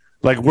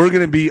 Like we're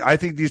going to be. I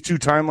think these two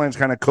timelines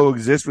kind of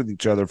coexist with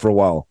each other for a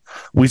while.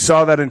 We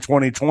saw that in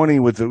 2020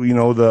 with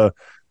the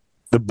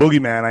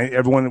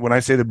boogeyman. When I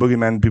say the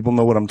boogeyman, people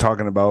know what I'm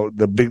talking about.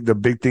 The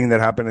big thing that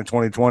happened in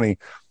 2020.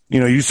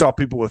 You saw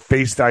people with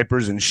face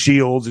diapers and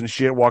shields and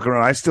shit walking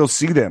around. I still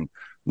see them.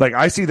 Like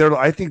I think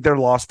they're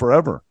lost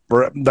forever.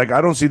 Like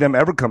I don't see them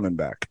ever coming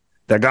back.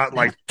 That got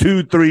like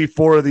 2, 3,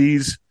 4 of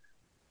these.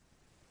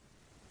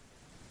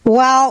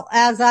 Well,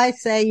 as I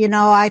say,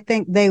 I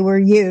think they were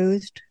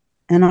used,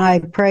 and I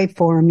pray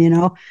for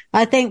them,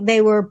 I think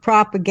they were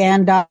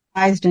propagandized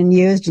and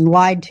used and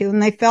lied to,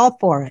 and they fell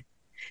for it.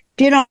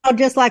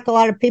 Just like a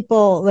lot of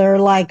people, they're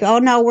like, oh,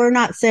 no, we're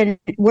not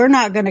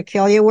going to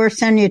kill you. We're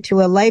sending you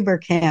to a labor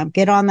camp.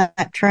 Get on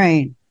that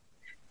train.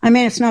 I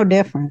mean, it's no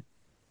different.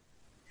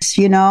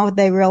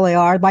 They really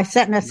are. By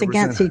setting us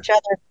against each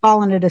other,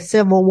 calling it a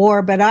civil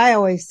war. But I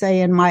always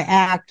say in my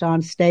act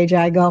on stage,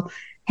 I go,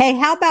 hey,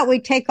 how about we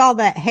take all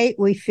that hate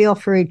we feel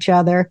for each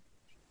other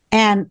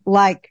and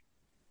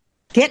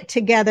get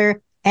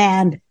together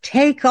and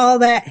take all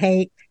that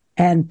hate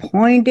and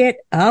point it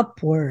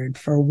upward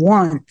for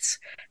once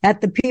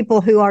at the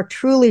people who are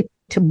truly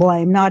to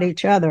blame, not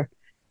each other.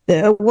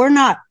 We're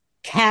not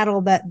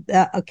cattle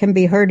that can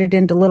be herded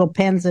into little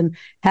pens and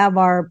have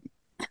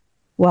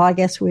I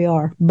guess we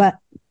are, but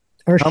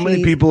how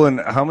many people in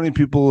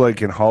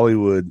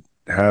Hollywood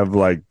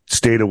have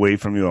stayed away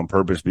from you on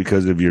purpose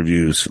because of your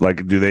views?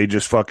 Like, do they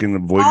just fucking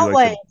avoid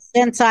you?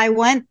 Since I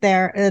went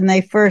there and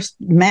they first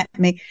met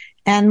me,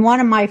 and one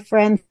of my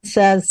friends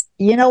says,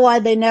 you know why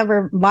they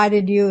never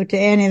invited you to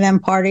any of them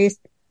parties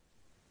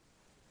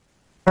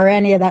or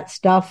any of that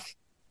stuff?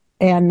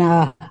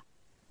 And,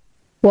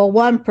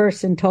 one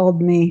person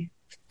told me,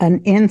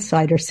 an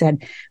insider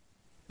said,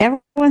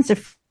 everyone's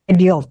afraid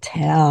you'll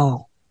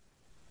tell.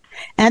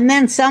 And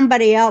then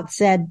somebody else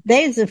said,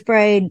 they's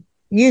afraid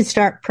you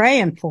start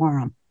praying for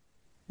them.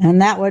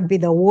 And that would be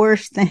the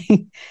worst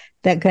thing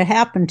that could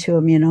happen to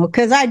them,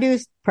 because I do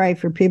pray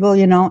for people,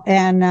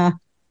 and,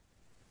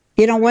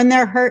 when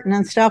they're hurting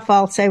and stuff,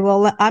 I'll say,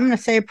 well, I'm going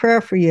to say a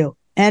prayer for you.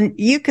 And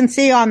you can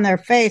see on their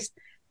face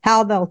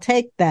how they'll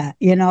take that,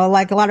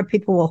 like a lot of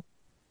people will,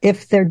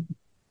 if they're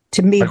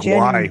to me,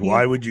 like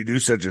why would you do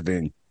such a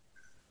thing?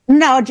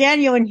 No,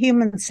 genuine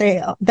humans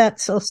say, oh,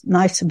 that's so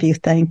nice of you.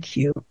 Thank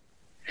you.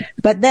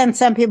 But then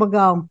some people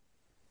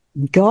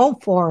go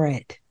for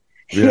it.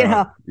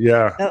 Yeah.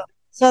 Yeah.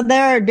 So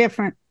they're a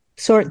different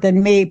sort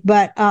than me.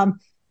 But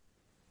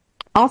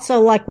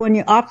also, like when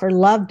you offer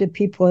love to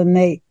people and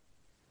they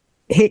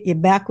hit you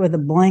back with a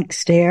blank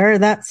stare,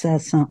 that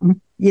says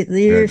something.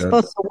 You're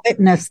supposed to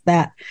witness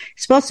that. You're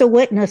supposed to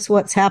witness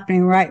what's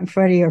happening right in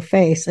front of your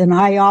face. And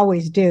I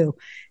always do.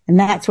 And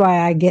that's why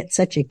I get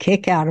such a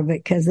kick out of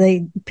it, because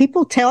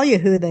people tell you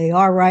who they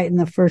are right in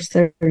the first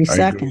 30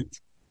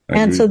 seconds.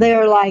 And so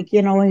they're like,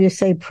 when you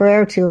say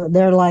prayer to it,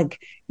 they're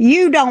like,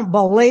 you don't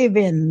believe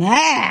in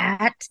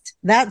that.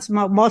 That's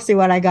mostly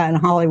what I got in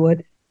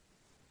Hollywood.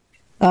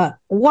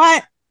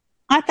 What?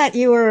 I thought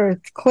you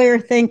were clear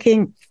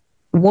thinking.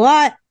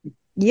 What?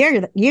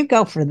 You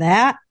go for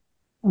that?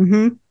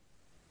 Mm-hmm.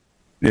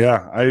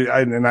 Yeah,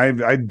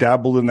 I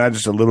dabbled in that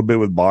just a little bit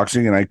with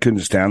boxing, and I couldn't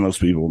stand those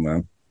people,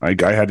 man. I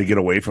had to get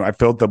away from it. I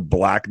felt the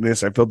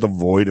blackness. I felt the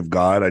void of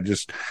God.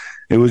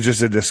 It was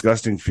just a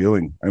disgusting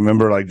feeling. I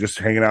remember just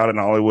hanging out in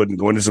Hollywood and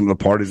going to some of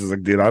the parties. I was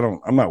like, dude,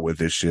 I'm not with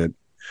this shit.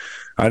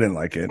 I didn't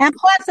like it. And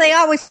plus they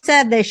always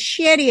said the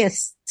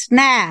shittiest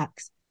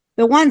snacks.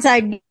 The ones I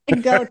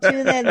did go to,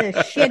 they're the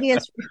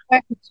shittiest.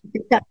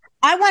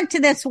 I went to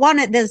this one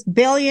at this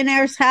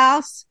billionaire's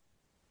house,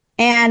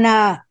 and,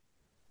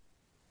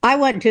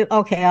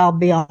 I'll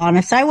be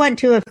honest. I went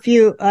to a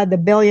few the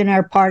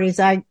billionaire parties.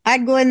 I'd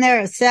go in there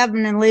at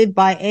 7 and leave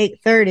by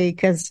 8:30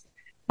 because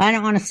I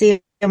don't want to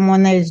see them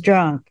when they was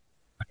drunk.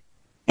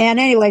 And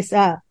anyways,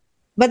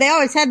 but they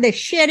always had the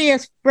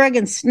shittiest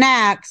friggin'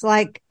 snacks.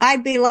 Like,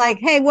 I'd be like,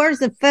 hey, where's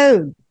the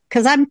food?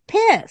 Because I'm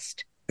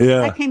pissed.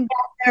 Yeah. I came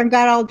back there and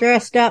got all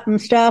dressed up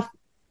and stuff.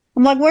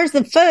 I'm like, where's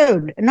the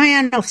food? And I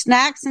had no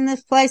snacks in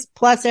this place.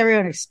 Plus,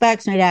 everyone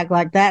expects me to act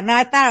like that. And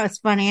I thought it was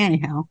funny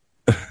anyhow.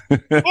 Hey,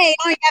 you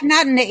don't have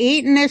nothing to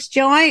eat in this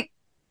joint?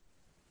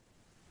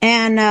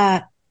 And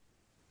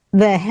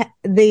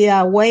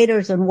the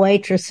waiters and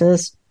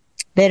waitresses,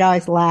 they'd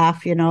always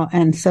laugh,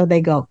 and so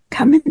they go,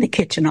 come in the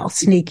kitchen, I'll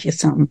sneak you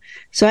something.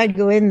 So I'd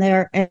go in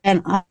there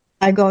and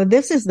I go,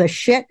 this is the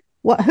shit.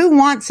 Who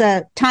wants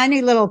a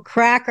tiny little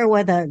cracker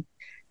with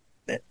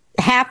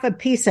half a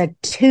piece of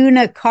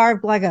tuna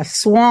carved like a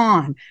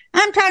swan?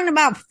 I'm talking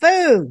about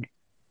food.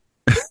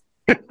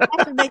 That's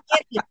what they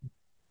get you.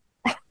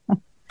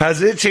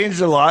 Has it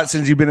changed a lot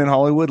since you've been in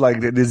Hollywood?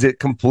 Like, is it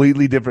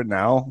completely different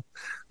now?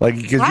 Like,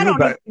 because I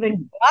don't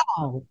even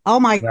go.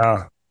 Oh my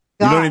God!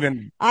 You don't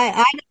even.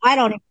 I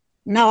don't.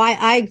 No,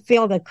 I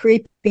feel the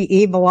creepy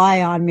evil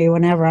eye on me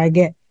whenever I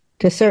get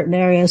to certain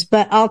areas.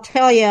 But I'll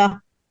tell you,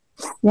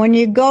 when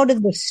you go to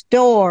the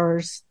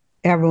stores,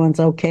 everyone's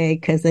okay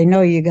because they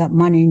know you got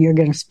money and you're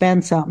going to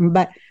spend something.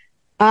 But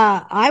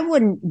I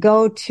wouldn't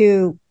go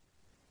to.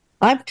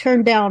 I've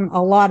turned down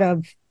a lot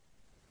of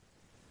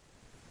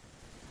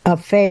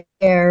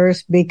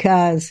affairs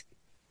because,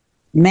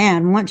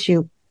 man, once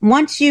you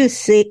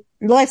see,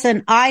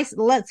 listen,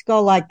 let's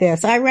go like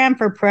this. I ran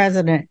for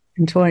president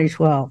in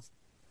 2012.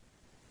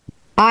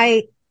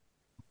 I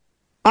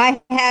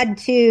had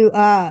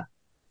to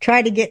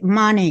try to get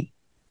money.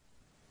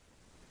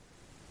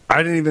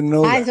 I didn't even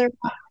know that.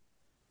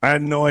 I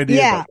had no idea.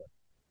 Yeah.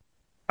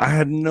 I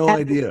had no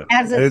idea.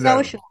 As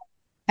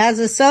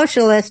a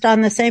socialist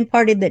on the same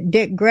party that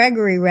Dick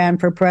Gregory ran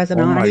for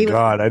president. Oh my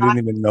God, I didn't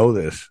even know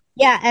this.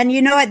 Yeah, and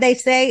you know what they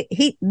say?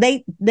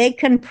 They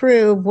can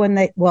prove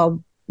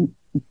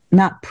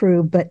not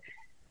prove, but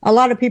a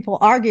lot of people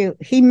argue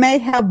he may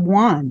have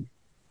won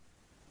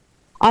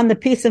on the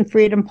Peace and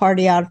Freedom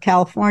Party out of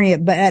California,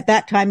 but at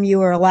that time you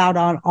were allowed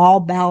on all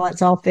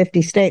ballots, all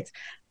 50 states.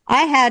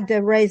 I had to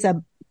raise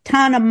a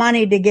ton of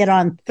money to get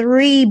on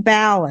 3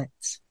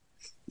 ballots.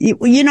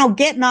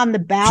 Getting on the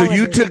ballot. So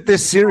you took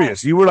this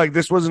serious. You were like,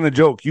 this wasn't a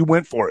joke. You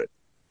went for it.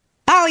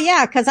 Oh,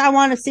 yeah, because I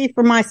want to see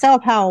for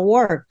myself how it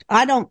worked.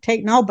 I don't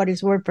take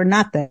nobody's word for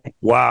nothing.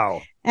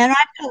 Wow. And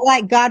I felt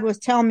like God was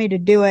telling me to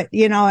do it,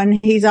 and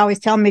he's always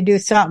telling me to do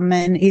something.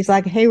 And he's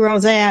like, hey,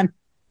 Roseanne,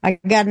 I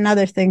got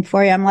another thing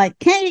for you. I'm like,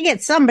 can't you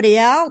get somebody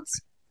else?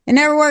 It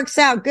never works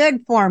out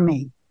good for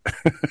me.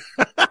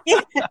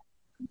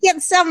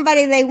 Get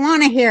somebody they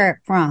want to hear it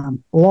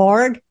from,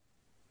 Lord.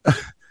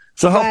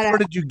 So how far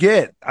did you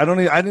get? I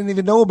didn't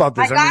even know about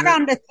this. I got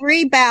onto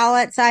 3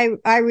 ballots.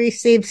 I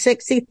received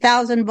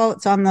 60,000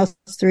 votes on those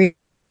 3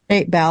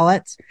 state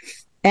ballots.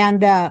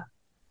 And,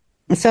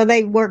 so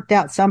they worked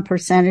out some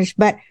percentage,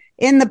 but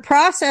in the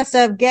process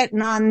of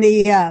getting on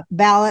the,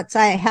 ballots,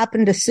 I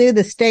happened to sue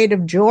the state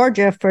of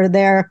Georgia for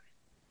their,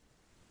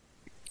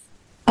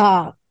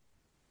 the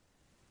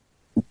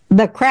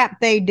crap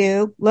they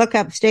do. Look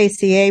up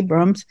Stacey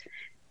Abrams,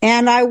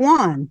 and I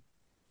won.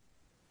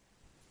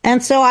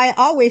 And so I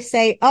always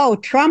say,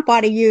 Trump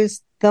ought to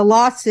use the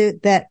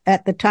lawsuit that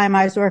at the time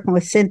I was working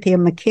with Cynthia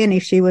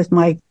McKinney, she was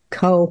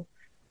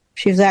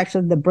she was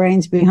actually the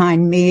brains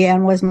behind me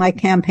and was my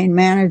campaign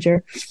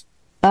manager.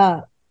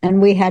 And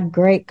we had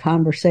great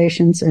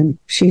conversations, and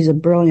she's a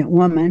brilliant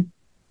woman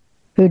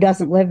who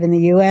doesn't live in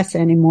the U.S.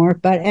 anymore.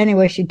 But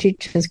anyway, she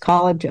teaches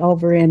college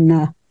over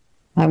in,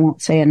 I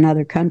won't say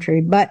another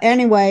country. But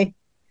anyway,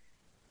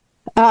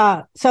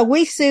 so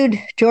we sued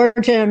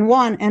Georgia and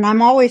won. And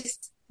I'm always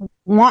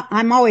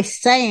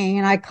saying,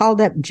 and I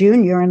called up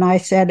Junior and I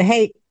said,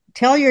 hey,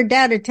 tell your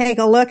dad to take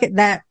a look at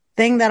that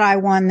thing that I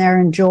won there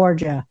in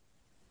Georgia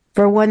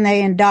for when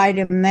they indict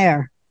him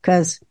there.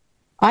 Because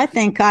I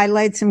think I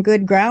laid some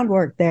good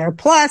groundwork there.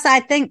 Plus, I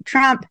think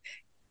Trump,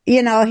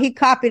 he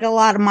copied a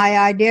lot of my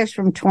ideas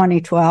from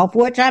 2012,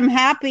 which I'm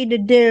happy to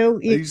do.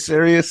 Are you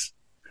serious?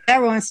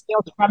 Everyone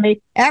steals from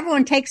me.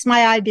 Everyone takes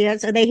my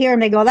ideas, and they hear them.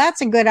 They go,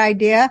 "That's a good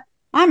idea.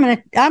 I'm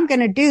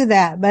gonna do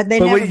that." But they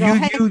never go,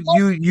 "Hey,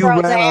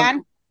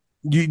 Roseanne."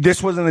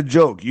 This wasn't a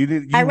joke.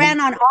 I ran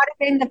on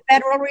auditing the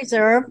Federal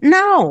Reserve.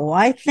 No,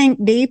 I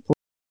think deeply.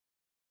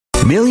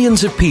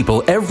 Millions of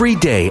people every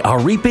day are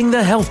reaping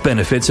the health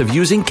benefits of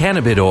using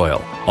cannabis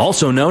oil,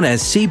 also known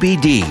as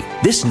CBD.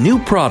 This new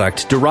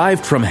product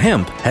derived from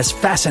hemp has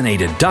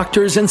fascinated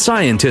doctors and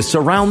scientists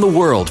around the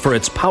world for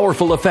its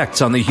powerful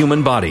effects on the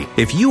human body.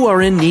 If you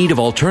are in need of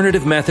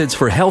alternative methods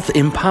for health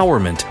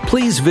empowerment,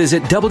 please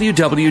visit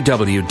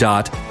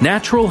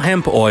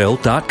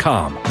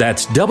www.naturalhempoil.com.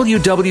 That's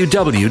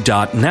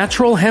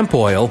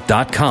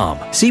www.naturalhempoil.com.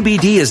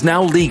 CBD is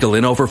now legal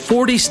in over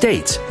 40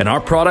 states, and our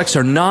products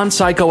are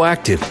non-psychoactive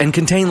and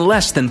contain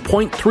less than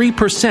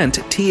 0.3%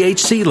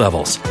 THC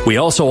levels. We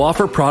also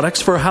offer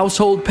products for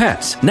household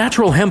pets.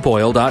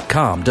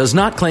 NaturalHempOil.com does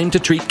not claim to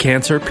treat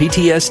cancer,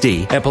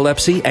 PTSD,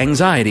 epilepsy,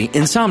 anxiety,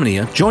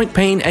 insomnia, joint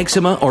pain,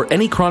 eczema, or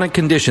any chronic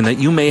condition that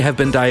you may have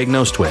been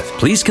diagnosed with.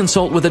 Please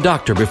consult with a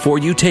doctor before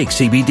you take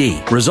CBD.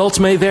 Results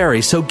may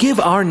vary, so give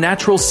our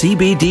natural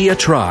CBD a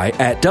try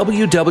at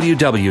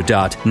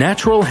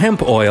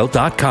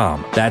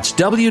www.naturalhempoil.com. That's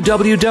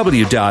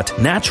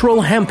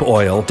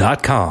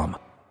www.naturalhempoil.com.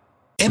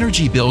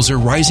 Energy bills are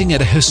rising at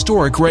a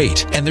historic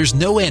rate, and there's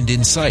no end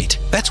in sight.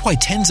 That's why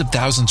tens of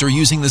thousands are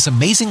using this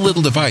amazing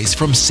little device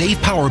from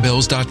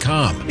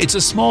SavePowerBills.com. It's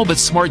a small but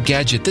smart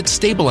gadget that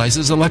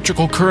stabilizes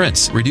electrical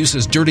currents,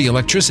 reduces dirty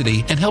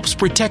electricity, and helps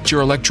protect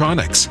your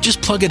electronics.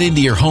 Just plug it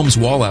into your home's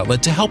wall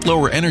outlet to help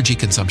lower energy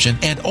consumption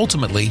and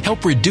ultimately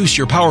help reduce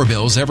your power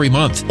bills every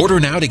month. Order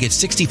now to get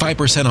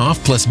 65%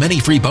 off plus many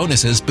free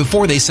bonuses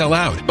before they sell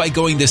out by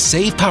going to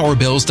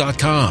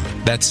SavePowerBills.com.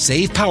 That's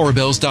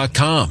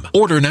SavePowerBills.com.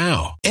 Order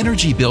now.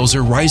 Energy bills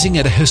are rising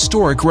at a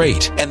historic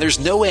rate, and there's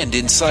no end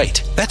in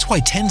sight. That's why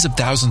tens of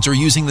thousands are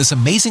using this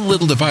amazing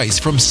little device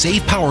from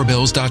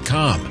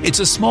SavePowerBills.com. It's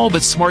a small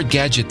but smart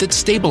gadget that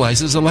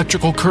stabilizes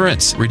electrical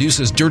currents,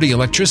 reduces dirty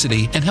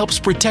electricity, and helps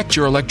protect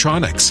your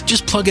electronics.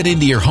 Just plug it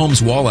into your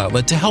home's wall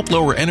outlet to help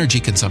lower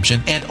energy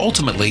consumption and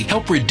ultimately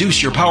help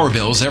reduce your power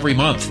bills every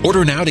month.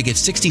 Order now to get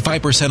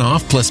 65%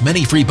 off plus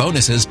many free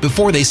bonuses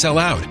before they sell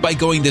out by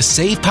going to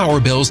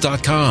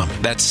SavePowerBills.com.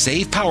 That's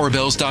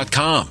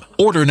SavePowerBills.com.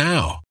 Order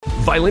now.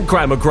 Violent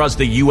crime across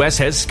the U.S.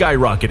 has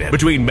skyrocketed.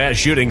 Between mass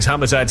shootings,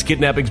 homicides,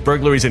 kidnappings,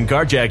 burglaries, and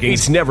carjackings,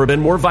 it's never been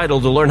more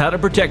vital to learn how to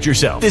protect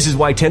yourself. This is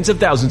why tens of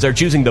thousands are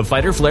choosing the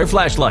Fighter Flare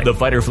flashlight. The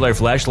Fighter Flare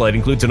flashlight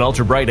includes an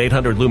ultra-bright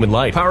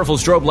 800-lumen light, powerful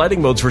strobe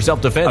lighting modes for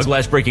self-defense, a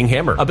glass-breaking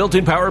hammer, a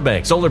built-in power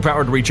bank,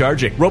 solar-powered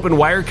recharging, rope and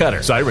wire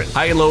cutter, siren,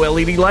 high and low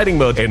LED lighting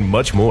mode, and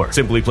much more.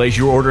 Simply place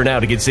your order now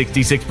to get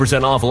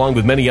 66% off along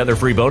with many other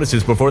free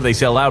bonuses before they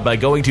sell out by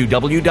going to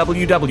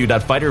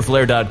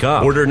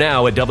www.fighterflare.com. Order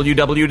now at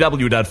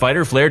www.fighterflare.com.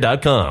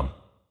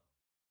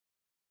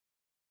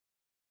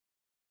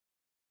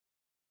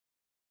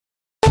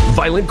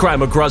 Violent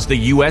crime across the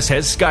U.S.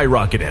 has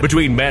skyrocketed.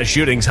 Between mass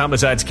shootings,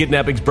 homicides,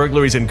 kidnappings,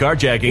 burglaries, and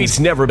carjackings, it's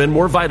never been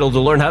more vital to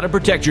learn how to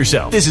protect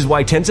yourself. This is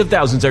why tens of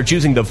thousands are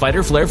choosing the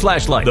Fighter Flare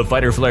flashlight. The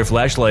Fighter Flare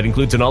flashlight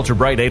includes an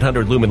ultra-bright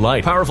 800-lumen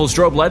light, powerful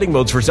strobe lighting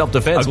modes for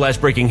self-defense, a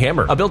glass-breaking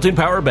hammer, a built-in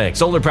power bank,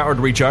 solar-powered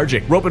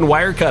recharging, rope and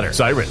wire cutter,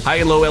 siren, high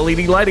and low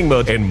LED lighting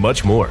mode, and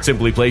much more.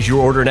 Simply place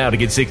your order now to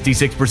get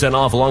 66%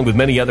 off along with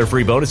many other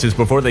free bonuses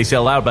before they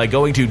sell out by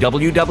going to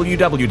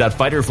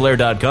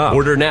www.fighterflare.com.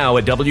 Order now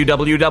at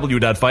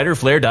www.fighterflare.com.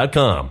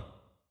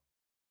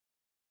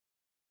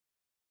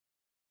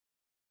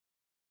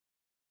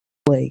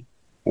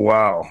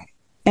 Wow.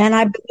 And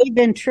I believe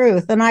in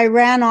truth. And I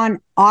ran on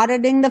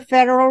auditing the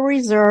Federal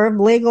Reserve,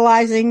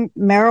 legalizing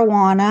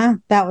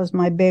marijuana. That was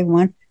my big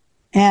one.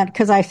 And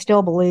because I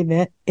still believe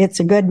it,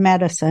 it's a good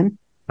medicine.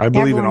 I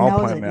believe in all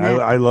plant medicine.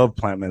 I love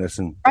plant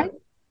medicine. Right?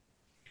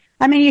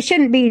 I mean, you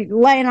shouldn't be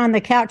laying on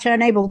the couch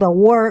unable to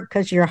work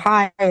because you're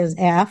high as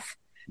F.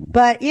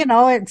 But, you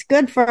know, it's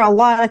good for a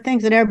lot of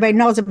things that everybody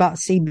knows about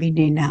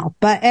CBD now.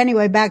 But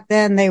anyway, back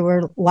then they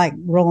were like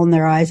rolling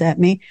their eyes at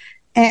me.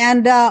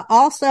 And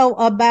also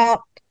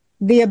about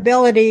the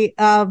ability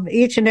of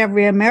each and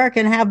every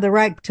American have the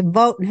right to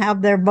vote and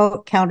have their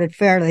vote counted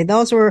fairly.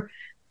 Those were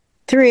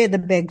three of the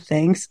big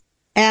things.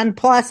 And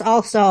plus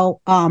also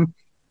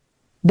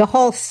the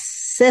whole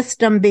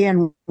system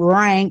being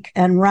rank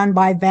and run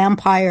by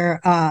vampire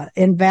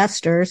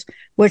investors,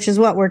 which is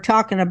what we're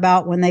talking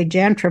about when they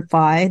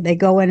gentrify. They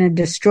go in and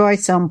destroy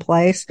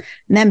someplace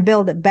and then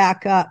build it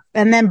back up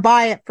and then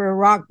buy it for a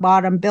rock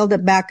bottom, build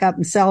it back up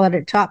and sell it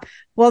at top.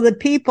 Well, the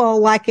people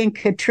like in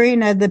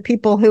Katrina, the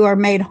people who are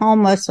made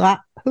homeless,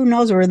 who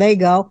knows where they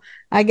go?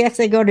 I guess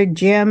they go to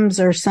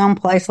gyms or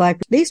someplace like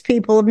that. These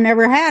people have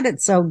never had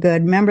it so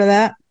good. Remember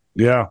that?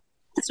 Yeah.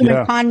 That's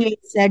what Kanye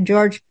said,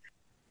 George.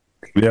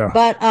 Yeah.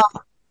 But,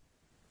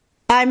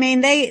 I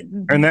mean,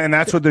 and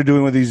that's what they're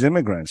doing with these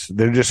immigrants.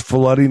 They're just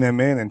flooding them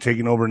in and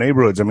taking over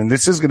neighborhoods. I mean,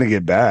 this is going to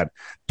get bad.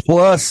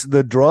 Plus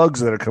the drugs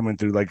that are coming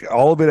through, like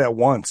all of it at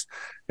once.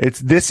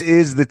 This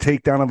is the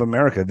takedown of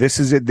America. This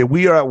is it. That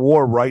we are at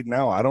war right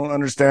now. I don't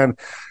understand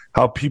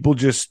how people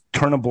just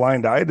turn a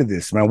blind eye to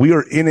this, man. We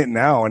are in it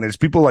now. And it's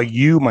people like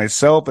you,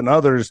 myself, and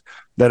others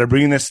that are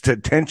bringing this to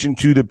attention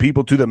to the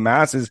people, to the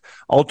masses.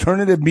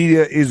 Alternative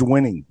media is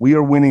winning. We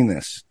are winning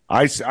this.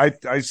 I see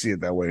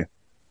it that way.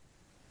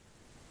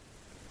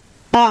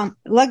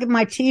 Look at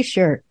my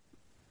T-shirt.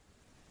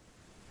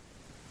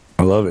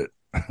 I love it.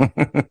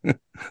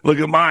 Look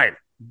at mine.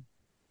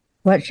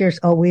 What's yours?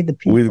 Oh, We the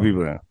People. We the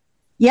People, yeah.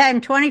 Yeah,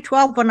 in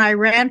 2012, when I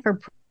ran for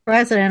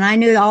president, I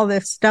knew all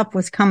this stuff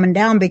was coming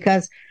down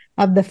because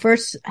of the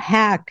first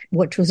hack,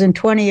 which was in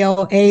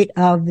 2008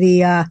 of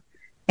the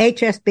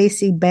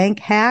HSBC bank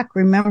hack.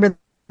 Remember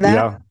that?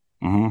 Yeah.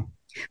 Mm-hmm.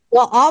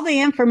 Well, all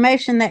the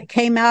information that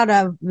came out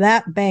of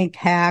that bank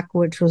hack,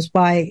 which was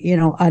by,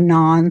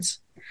 Anons,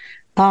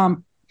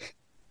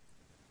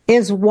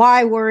 is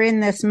why we're in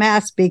this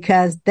mess,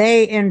 because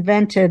they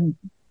invented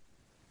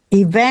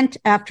event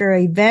after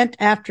event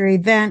after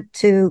event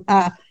to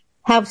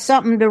have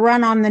something to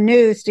run on the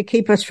news to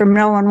keep us from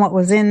knowing what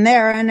was in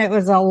there. And it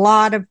was a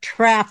lot of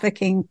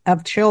trafficking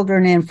of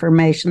children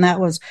information.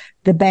 That was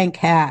the bank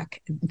hack,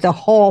 the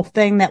whole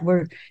thing that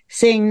we're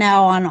seeing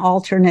now on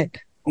alternate.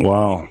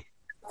 Wow.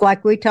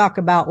 Like we talk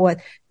about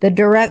what the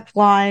direct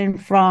line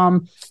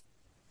from,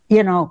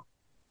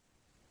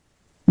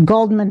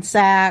 Goldman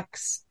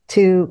Sachs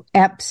to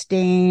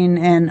Epstein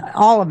and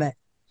all of it.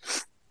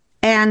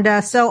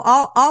 And so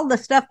all the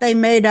stuff they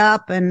made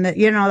up and,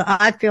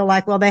 I feel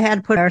like, well, they had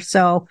to put her.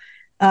 So,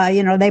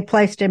 they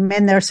placed him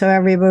in there. So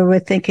everybody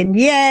was thinking,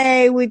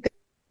 yay, we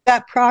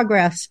got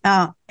progress.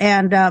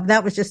 And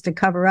that was just to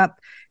cover up,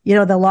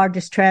 the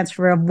largest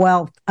transfer of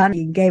wealth.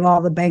 He gave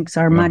all the banks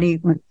our money.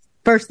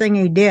 First thing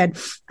he did.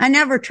 I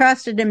never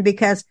trusted him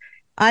because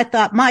I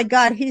thought, my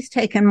God, he's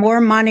taken more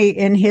money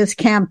in his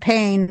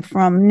campaign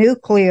from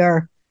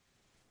nuclear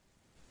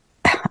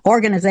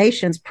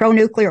organizations,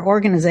 pro-nuclear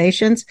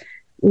organizations.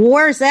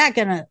 Where's that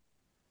going to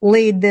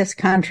lead this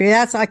country?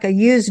 That's like a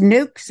used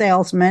nuke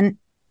salesman.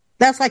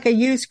 That's like a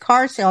used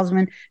car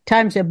salesman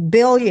times $1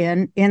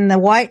 billion in the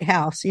White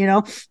House,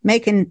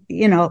 making,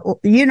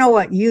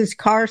 what used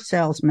car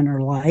salesmen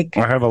are like.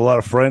 I have a lot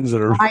of friends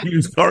that are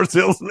used car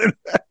salesmen.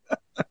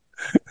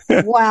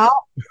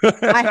 Well,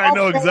 I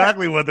know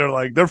exactly what they're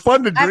like. They're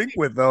fun to drink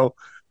with, though.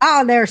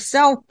 Oh, they're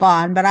so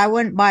fun, but I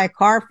wouldn't buy a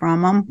car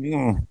from them.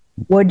 Mm.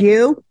 Would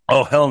you?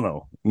 Oh, hell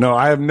no. No,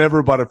 I have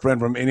never bought a friend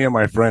from any of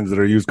my friends that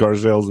are used car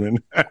salesmen.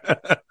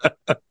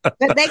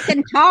 But they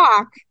can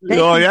talk. I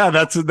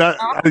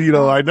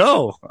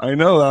know.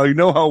 I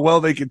know how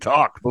well they can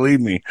talk, believe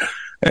me.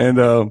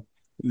 And,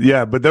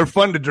 yeah, but they're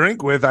fun to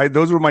drink with.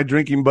 Those were my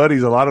drinking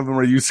buddies. A lot of them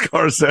are used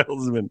car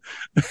salesmen.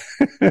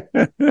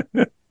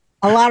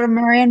 A lot of them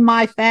are in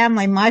my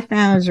family. My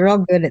family's real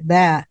good at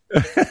that.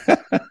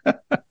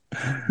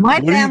 My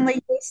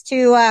family used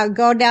to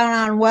go down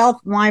on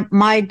wealth.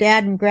 My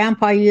dad and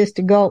grandpa used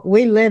to go.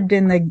 We lived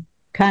in the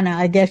kind of,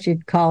 I guess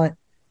you'd call it,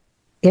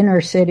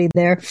 inner city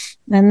there.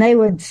 And they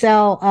would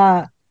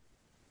sell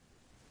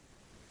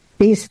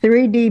these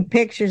 3D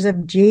pictures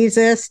of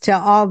Jesus to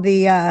all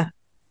the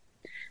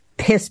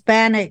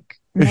Hispanic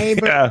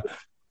neighbors. Yeah.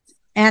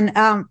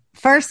 And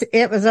first,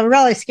 it was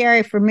really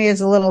scary for me as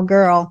a little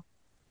girl.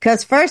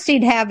 Because first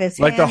he'd have his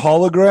like hands,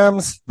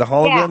 the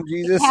hologram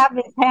Jesus. He'd have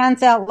his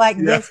hands out like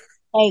this.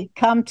 Hey,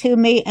 come to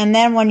me. And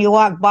then when you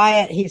walk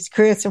by it, he's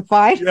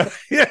crucified. Yeah.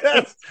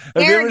 Yes.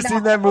 Have you ever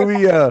seen that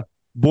movie,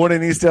 Born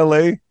in East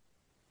LA?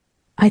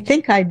 I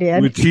think I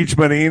did. With Cheech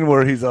Marin,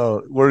 where he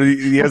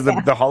has the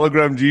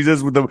hologram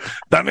Jesus with the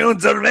Dame un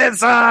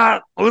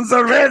cerveza,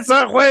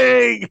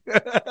 güey.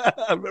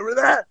 Remember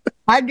that?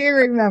 I do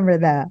remember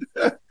that.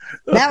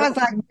 That was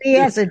like me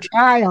as a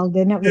child,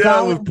 and it was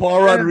all with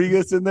Paul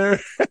Rodriguez in there.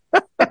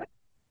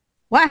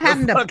 What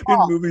happened to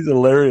Paul? The movie's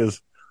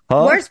hilarious.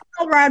 Huh? Where's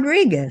Paul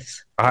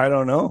Rodriguez? I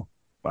don't know.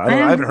 I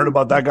haven't heard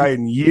about that guy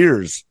in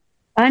years.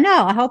 I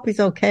know. I hope he's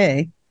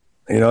okay.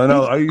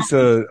 No, I used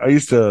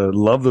to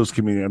love those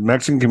comedians.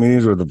 Mexican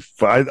comedians were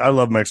I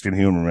love Mexican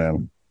humor,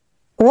 man.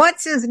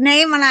 What's his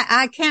name? And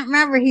I can't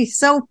remember. He's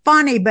so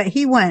funny, but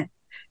he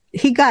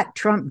got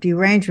Trump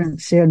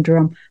derangement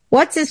syndrome.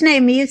 What's his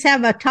name? He used to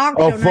have a talk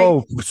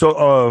show.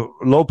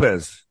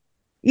 Lopez.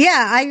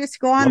 Yeah, I used to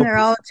go on there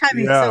all the time.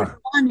 He's so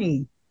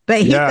funny.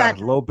 But he got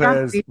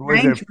Lopez.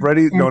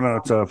 Freddie? No,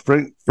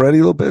 it's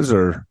Freddie Lopez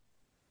or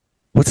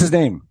What's his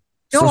name?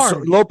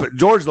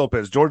 George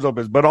Lopez.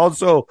 But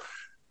also,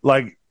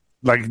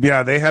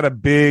 yeah, they had a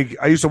big.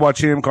 I used to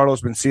watch him,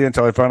 Carlos Mencia,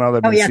 until I found out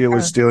that Mencia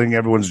was stealing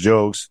everyone's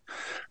jokes.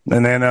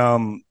 And then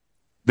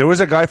there was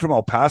a guy from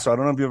El Paso. I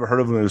don't know if you ever heard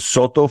of him. It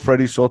was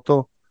Freddie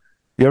Soto.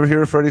 You ever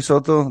hear of Freddie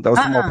Soto? That was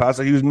from El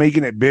Paso. He was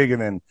making it big,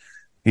 and then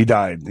he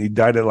died. He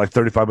died at like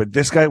 35. But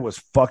this guy was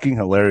fucking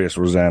hilarious,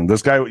 Roseanne.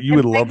 This guy, you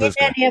would love this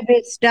guy. Any of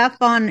his stuff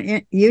on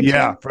YouTube?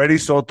 Yeah, Freddie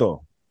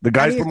Soto. The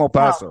guy's from El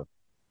Paso.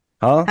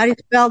 Huh? How do you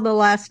spell the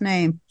last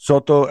name?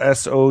 Soto,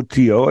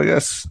 Soto, I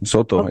guess.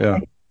 Soto, okay. Yeah.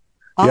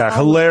 Yeah,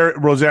 hilarious.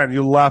 Roseanne,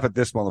 you laugh at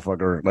this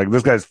motherfucker. Like,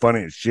 this guy's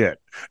funny as shit.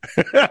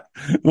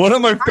 One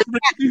of my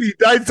favorite things, he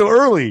died so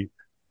early.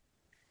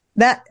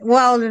 That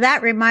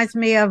reminds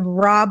me of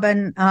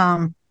Robin,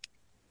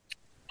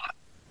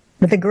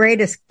 the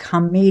greatest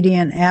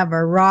comedian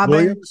ever. Robin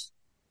Williams?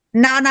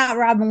 No, not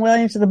Robin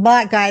Williams, the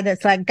black guy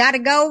that's like, gotta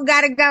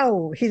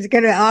go. He's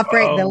going to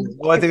operate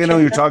I think I know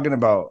who you're talking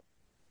about.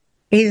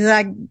 He's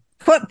like,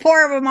 put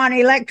 4 of them on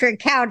the electric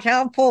couch.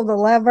 I'll pull the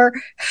lever.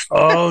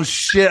 Oh,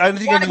 shit. I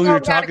think I know who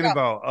you're talking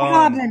about.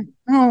 Robin.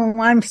 Oh,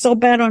 I'm so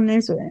bad on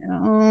this.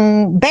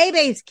 Oh,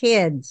 Baby's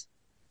Kids.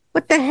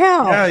 What the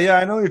hell? Yeah,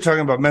 I know what you're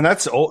talking about. Man,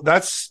 that's old.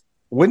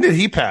 When did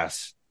he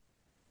pass?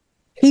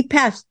 He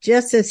passed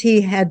just as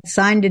he had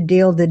signed a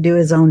deal to do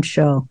his own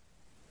show.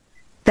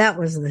 That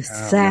was the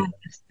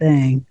saddest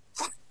thing.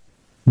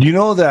 You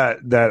know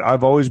that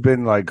I've always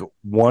been like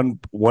one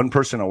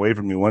person away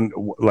from you. What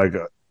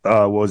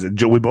was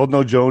it? We both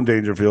know Joan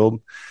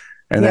Dangerfield,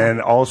 and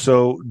then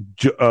also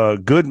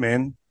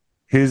Goodman,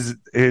 his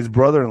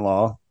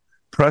brother-in-law,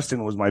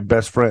 Preston, was my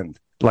best friend.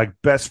 Like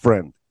best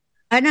friend.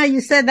 I know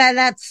you said that.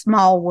 That's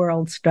small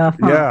world stuff.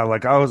 Huh? Yeah,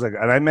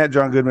 and I met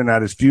John Goodman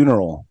at his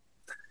funeral,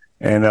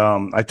 and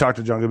I talked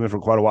to John Goodman for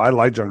quite a while. I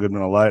like John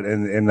Goodman a lot,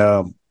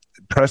 and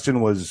Preston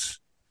was.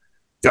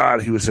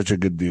 God, he was such a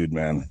good dude,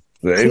 man.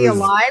 Is he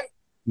alive?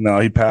 No,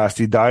 he passed.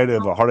 He died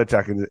of a heart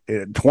attack.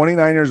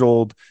 29 years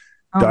old,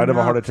 died of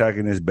a heart attack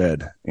in his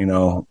bed, And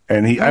I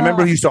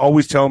remember he used to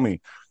always tell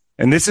me,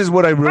 and this is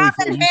what I really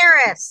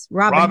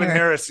Robin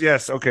Harris.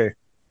 Yes. Okay.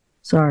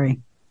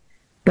 Sorry.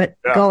 But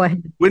go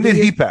ahead. When did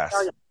he pass?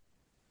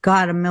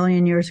 God, a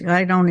million years ago.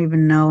 I don't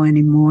even know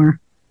anymore.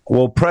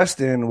 Well,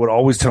 Preston would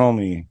always tell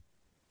me,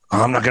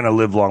 I'm not going to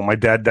live long. My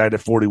dad died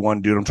at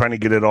 41, dude. I'm trying to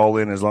get it all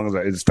in as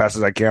fast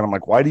as I can. I'm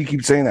like, why do you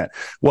keep saying that?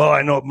 Well,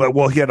 I know,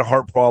 he had a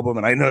heart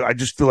problem, and I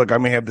just feel like I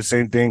may have the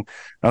same thing. And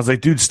I was like,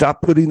 dude,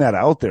 stop putting that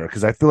out there,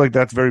 because I feel like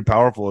that's very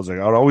powerful. I was like,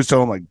 I would always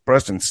tell him, like,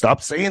 Preston,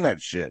 stop saying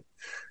that shit.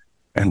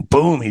 And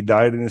boom, he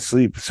died in his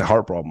sleep. It's a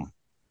heart problem.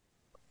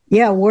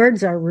 Yeah,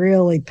 words are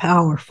really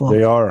powerful.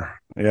 They are.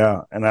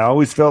 Yeah. And I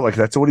always felt like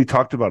that's what he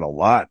talked about a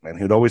lot, man.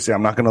 He'd always say,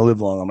 I'm not going to live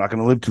long. I'm not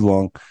going to live too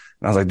long.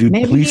 And I was like, dude,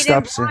 please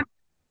stop saying.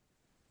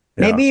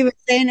 Yeah. Maybe he was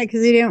saying it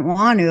because he didn't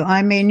want to.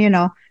 I mean,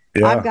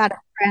 I've got a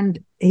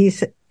friend.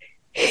 He's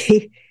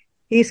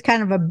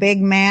kind of a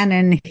big man,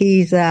 and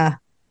he's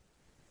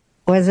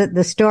was at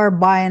the store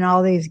buying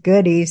all these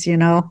goodies,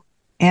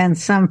 and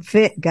some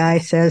fit guy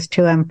says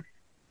to him,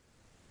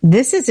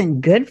 "This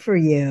isn't good for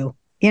you."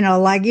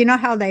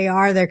 How they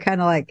are. They're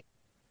kind of like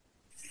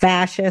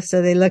fascist,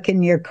 so they look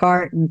in your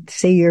cart and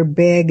see you're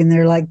big, and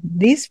they're like,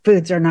 "These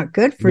foods are not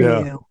good for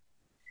you."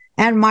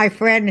 And my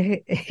friend,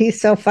 he's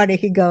so funny.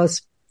 He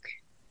goes,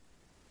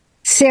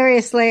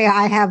 "Seriously,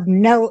 I have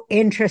no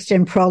interest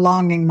in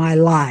prolonging my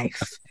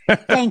life.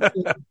 Thank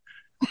you."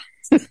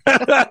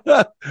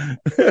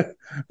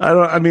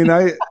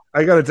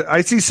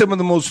 I see some of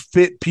the most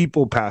fit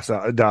people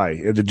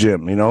die at the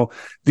gym.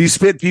 These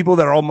fit people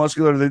that are all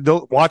muscular, they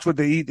don't watch what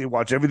they eat. They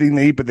watch everything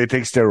they eat, but they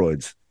take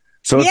steroids.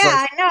 So it's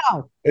I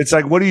know. It's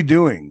like, what are you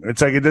doing?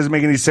 It's like, it doesn't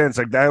make any sense.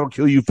 Like, that'll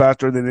kill you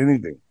faster than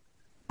anything.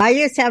 I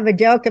used to have a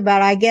joke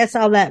about, I guess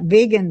all that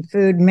vegan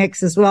food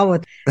mixes well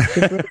with.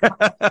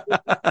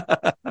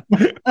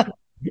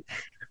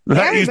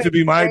 That used to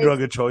be my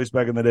drug of choice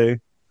back in the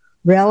day.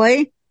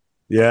 Really?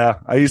 Yeah,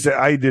 I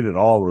did it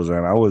all,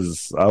 Roseanne. I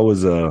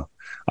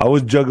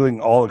was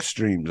juggling all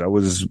extremes. I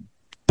was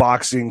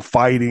boxing,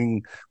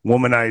 fighting,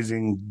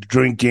 womanizing,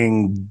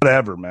 drinking,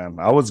 whatever, man.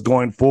 I was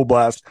going full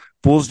blast,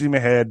 full steam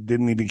ahead,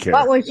 didn't even care.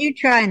 What was you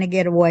trying to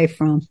get away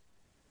from?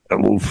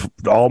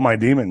 All my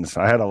demons.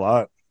 I had a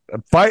lot.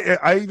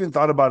 I even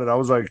thought about it. I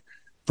was like,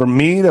 for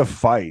me to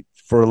fight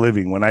for a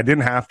living when I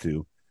didn't have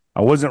to,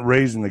 I wasn't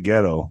raised in the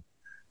ghetto.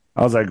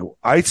 I was like,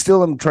 I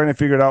still am trying to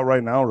figure it out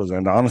right now,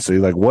 Roseanne, honestly.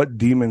 Like, what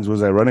demons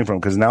was I running from?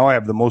 Because now I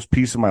have the most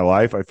peace in my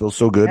life. I feel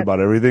so good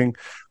about everything,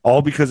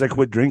 all because I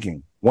quit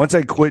drinking. Once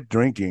I quit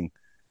drinking,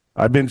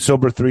 I've been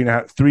sober 3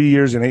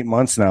 years and 8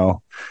 months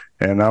now,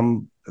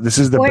 and this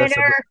is the best.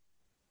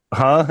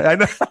 I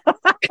know.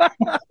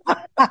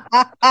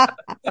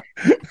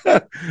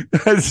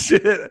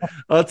 Shit.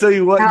 I'll tell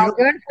you what.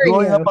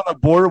 Growing up on the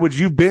border, which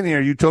you've been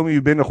here, you told me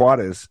you've been to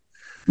Juarez.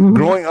 Mm-hmm.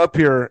 Growing up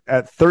here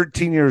at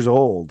 13 years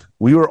old,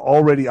 we were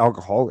already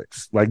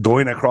alcoholics, like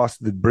going across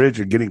the bridge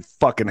and getting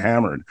fucking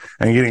hammered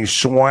and getting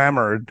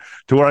swammered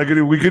to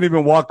where we couldn't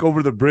even walk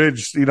over the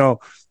bridge,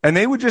 And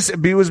they would just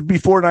it was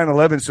before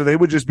 9/11, so they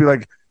would just be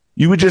like,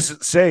 You would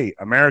just say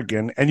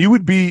American, and you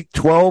would be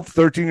 12,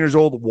 13 years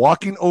old,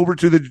 walking over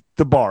to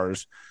the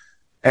bars,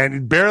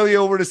 and barely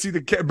over to see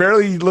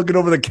barely looking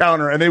over the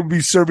counter, and they would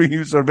be serving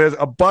you cerveza,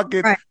 a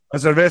bucket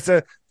of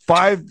cerveza,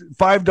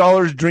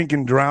 $5 drink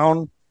and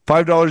drown,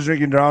 $5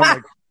 drink and drown.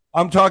 Like,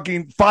 I'm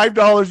talking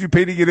 $5 you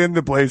pay to get in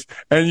the place,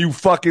 and you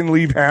fucking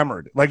leave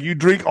hammered. Like, you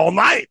drink all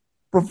night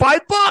for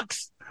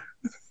 $5.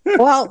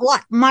 Well,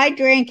 my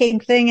drinking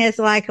thing is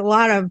like a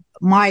lot of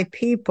my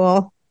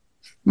people,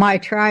 my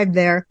tribe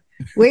there.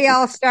 We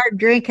all start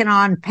drinking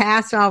on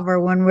Passover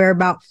when we were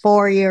about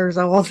 4 years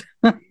old.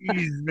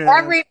 Jeez,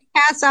 Every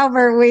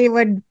Passover, we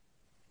would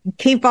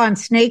keep on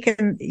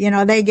sneaking. You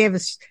know, they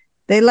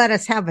let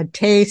us have a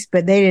taste,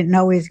 but they didn't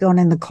know we was going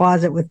in the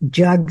closet with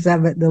jugs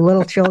of it, the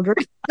little children.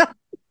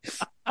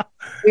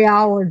 We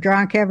all were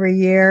drunk every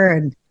year,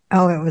 and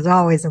it was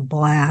always a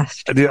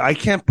blast. Dude, I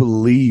can't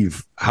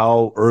believe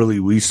how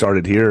early we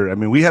started here. I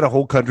mean, we had a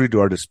whole country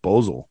to our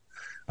disposal.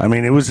 I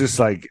mean, it was just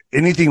like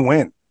anything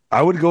went.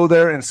 I would go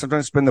there and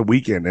sometimes spend the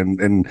weekend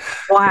and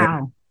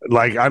wow.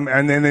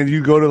 And then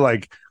you go to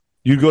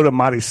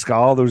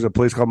Mariscal. There was a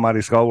place called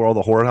Mariscal where all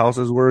the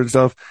whorehouses were and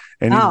stuff.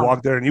 And you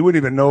walk there and you wouldn't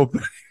even know.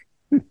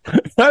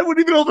 I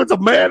wouldn't even know if it's a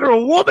man or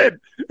a woman.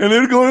 And they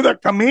would go in there,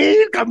 come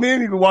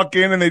in. You could walk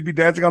in and they'd be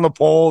dancing on the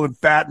pole and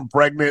fat and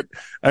pregnant.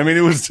 I mean,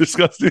 it was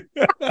disgusting,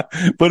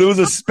 but it was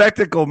a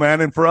spectacle, man.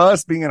 And for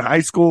us being in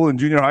high school and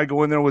junior high,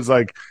 going there was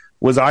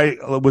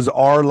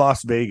our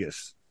Las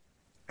Vegas.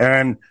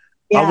 And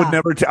yeah.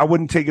 I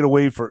wouldn't take it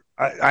away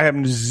I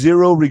have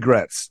zero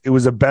regrets. It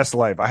was the best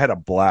life. I had a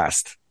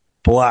blast.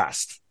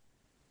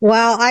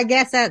 Well, I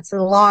guess that's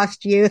a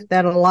lost youth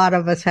that a lot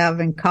of us have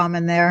in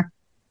common there.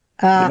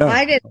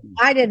 I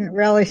didn't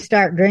really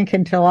start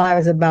drinking till I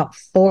was about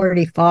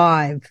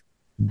 45.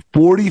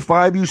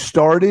 45 you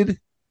started?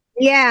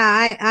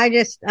 Yeah,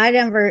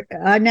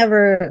 I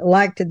never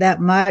liked it that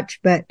much,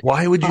 but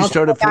why would you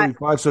start at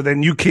 45? So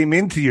then you came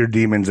into your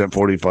demons at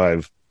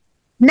 45.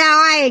 No,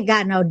 I ain't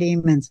got no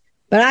demons.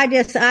 But I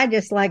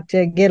just like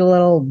to get a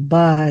little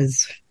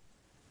buzz.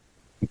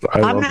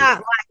 I'm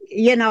not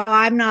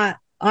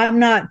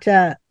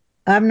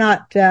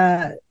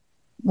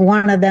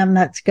one of them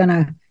that's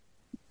gonna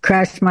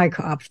crash my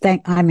car.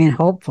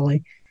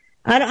 Hopefully.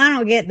 I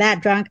don't get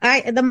that drunk.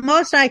 The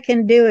most I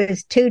can do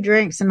is 2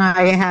 drinks and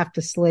I have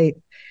to sleep.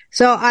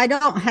 So I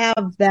don't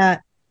have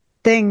that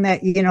thing that,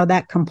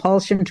 that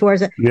compulsion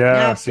towards it. Yeah,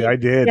 now, see, I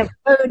did.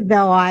 Food,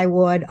 though, I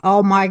would.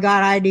 Oh, my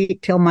God, I'd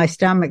eat till my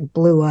stomach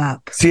blew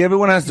up. See,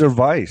 everyone has their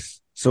vice.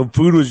 So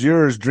food was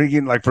yours.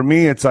 Drinking, like for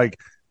me, it's like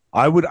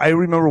I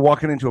remember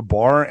walking into a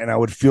bar and I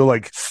would feel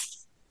like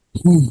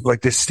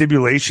this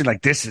stimulation,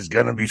 like this is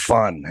going to be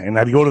fun. And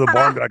I'd go to the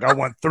bar and be like, I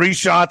want 3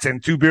 shots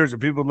and 2 beers.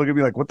 And people would look at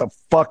me like, what the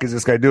fuck is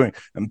this guy doing?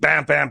 And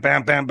bam, bam,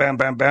 bam, bam, bam,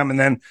 bam, bam. And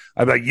then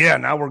I'd be like, yeah,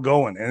 now we're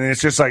going. And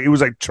it's just like, it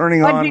was like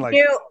turning on.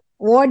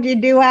 What'd you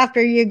do after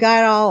you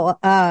got all,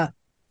 after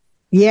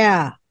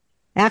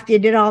you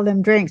did all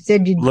them drinks?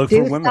 Did you look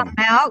do for women.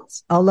 Something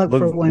else? Look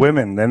for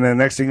women. Then the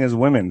next thing is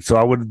women. So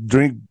I would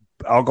drink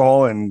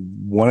alcohol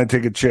and want to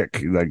take a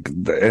chick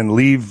and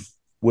leave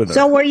with her.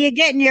 So were you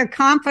getting your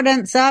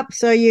confidence up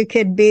so you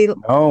could be?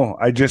 No,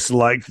 I just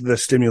liked the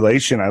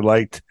stimulation.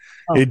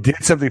 It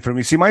did something for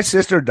me. See, my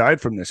sister died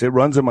from this. It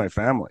runs in my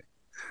family.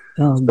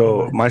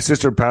 My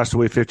sister passed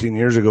away 15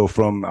 years ago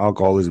from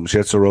alcoholism. She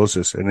had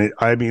cirrhosis. And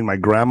my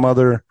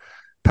grandmother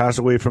passed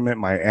away from it.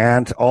 My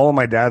aunt, all of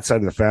my dad's side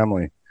of the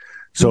family.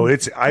 So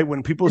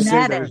when people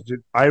genetic. Say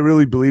that, I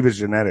really believe it's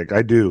genetic.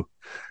 I do.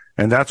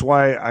 And that's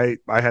why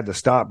I had to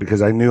stop,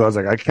 because I knew, I was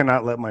like, I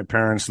cannot let my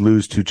parents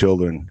lose 2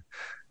 children.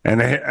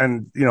 And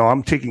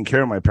I'm taking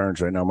care of my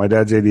parents right now. My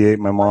dad's 88,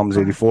 my mom's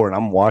 84, and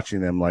I'm watching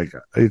them like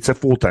it's a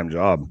full-time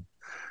job.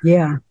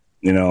 Yeah.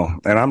 And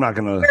I'm not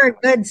going to. You're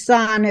a good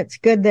son. It's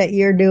good that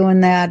you're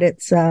doing that.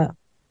 It's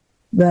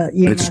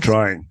it's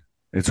trying.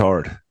 It's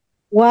hard.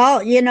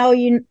 Well,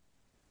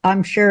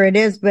 I'm sure it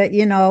is, but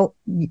you don't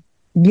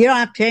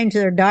have to change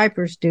their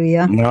diapers, do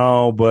you?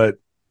 No, but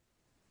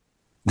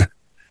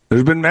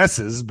there's been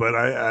messes, but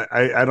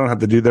I don't have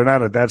to do. They're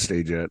not at that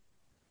stage yet.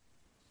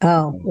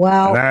 Oh,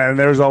 well. And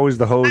there's always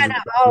the hose. I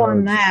don't owe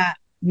them that.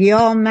 You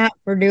owe them that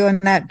for doing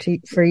that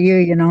for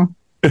you,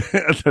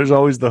 There's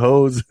always the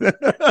hose.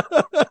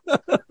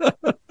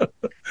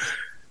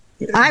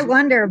 I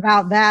wonder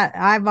about that.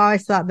 I've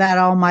always thought that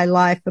all my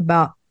life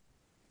about,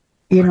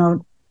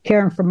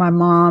 caring for my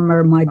mom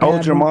or my dad. How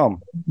old's your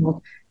mom?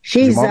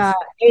 She's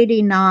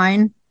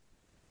 89.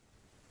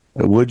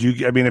 Would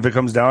you, if it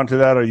comes down to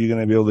that, are you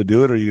going to be able to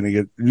do it? Or are you going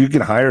to you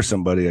can hire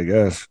somebody, I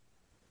guess.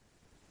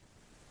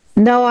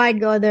 No, I'd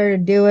go there to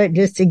do it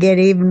just to get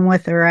even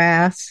with her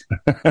ass.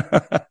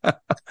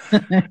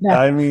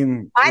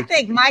 I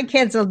think my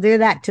kids will do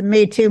that to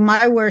me too.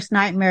 My worst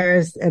nightmare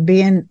is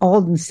being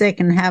old and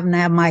sick and having to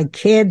have my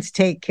kids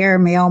take care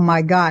of me. Oh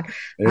my God.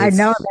 I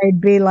know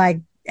they'd be like,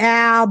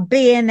 I'll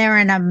be in there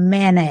in a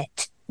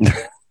minute.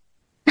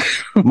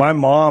 My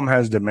mom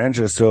has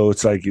dementia, so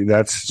it's like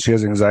she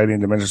has anxiety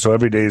and dementia. So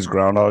every day is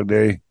Groundhog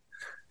Day.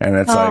 And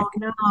it's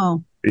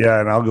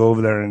Yeah, and I'll go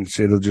over there and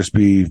it'll just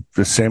be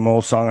the same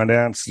old song and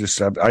dance.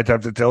 I'd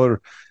have to tell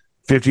her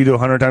 50 to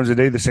 100 times a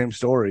day the same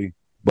story,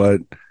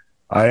 but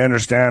I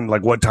understand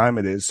like what time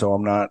it is, so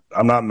I'm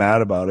not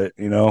mad about it.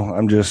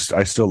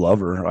 I still love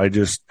her. I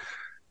just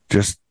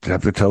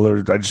have to tell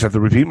her. I just have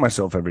to repeat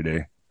myself every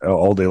day,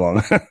 all day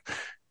long.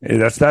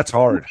 That's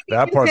hard.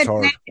 That part's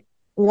hard.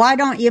 Why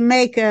don't you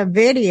make a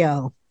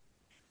video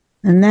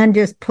and then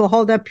just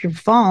hold up your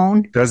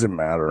phone? Doesn't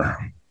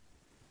matter.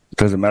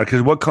 Because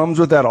what comes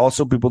with that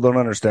also people don't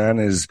understand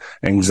is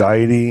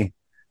anxiety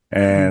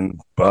and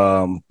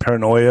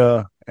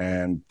paranoia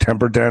and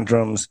temper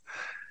tantrums.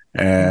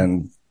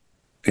 And,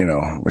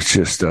 it's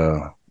just...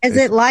 Is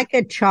it like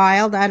a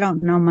child? I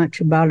don't know much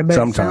about it. But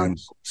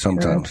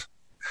sometimes.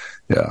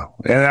 Yeah.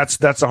 And that's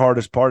the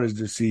hardest part is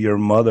to see your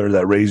mother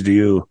that raised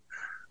you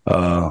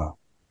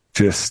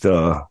just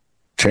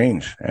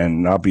change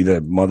and not be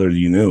the mother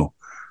you knew.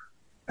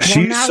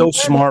 She's so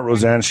smart,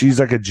 Roseanne. She's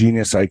like a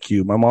genius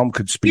IQ. My mom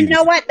could speak. You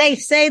know what they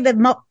say?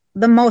 The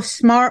most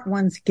smart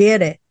ones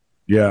get it.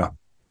 Yeah.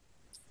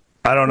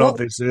 I don't know if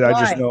they say. I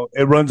just know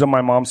it runs on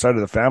my mom's side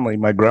of the family.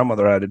 My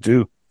grandmother had it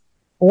too.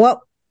 What?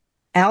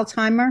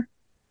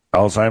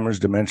 Alzheimer's,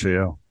 dementia.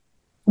 Yeah.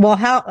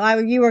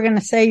 Well, you were going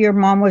to say your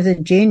mom was a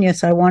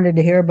genius. I wanted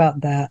to hear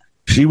about that.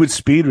 She would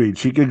speed read.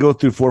 She could go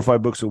through 4 or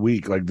 5 books a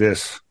week like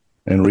this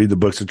and read the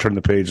books and turn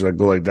the page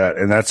go like that.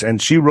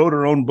 And she wrote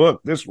her own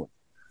book. This one.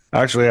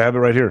 Actually, I have it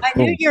right here. I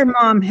knew your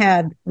mom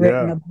had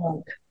written a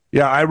book.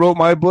 Yeah, I wrote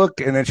my book,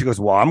 and then she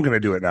goes, well, I'm going to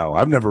do it now.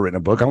 I've never written a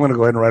book. I'm going to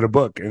go ahead and write a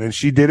book. And then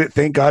she did it.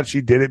 Thank God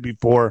she did it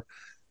before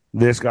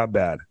this got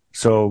bad.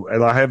 So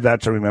I have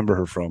that to remember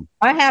her from.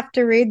 I have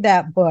to read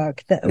that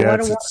book.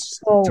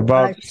 It's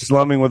about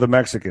slumming with a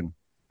Mexican.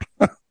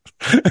 Oh,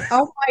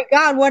 my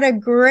God. What a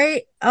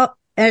great...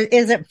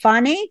 is it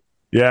funny?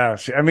 Yeah.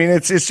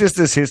 It's just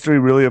this history,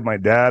 really, of my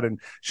dad. And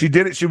she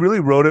did it. She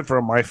really wrote it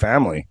for my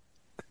family.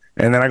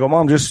 And then I go,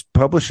 Mom, just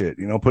publish it,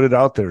 put it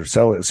out there,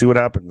 sell it, see what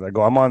happens. I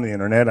go, I'm on the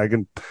internet. I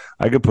can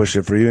push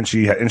it for you. And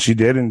she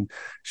did. And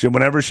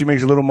whenever she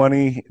makes a little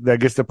money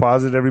that gets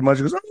deposited every month,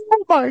 she goes,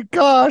 oh my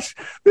gosh,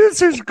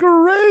 this is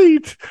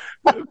great.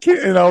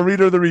 And I'll read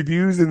her the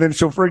reviews and then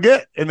she'll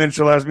forget. And then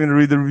she'll ask me to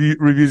read the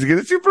reviews again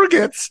and she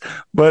forgets.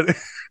 But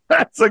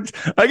it's like,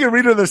 I can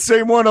read her the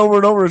same one over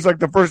and over. It's like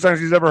the first time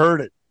she's ever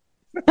heard it.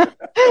 I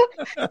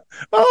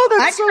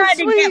tried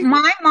to get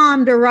my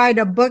mom to write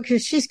a book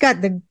because she's got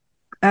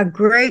a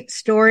great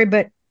story,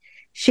 but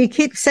she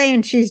keeps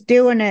saying she's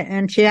doing it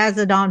and she has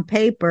it on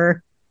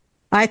paper.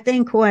 I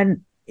think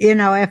when,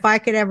 if I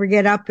could ever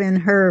get up in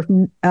her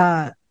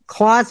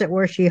closet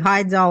where she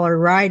hides all her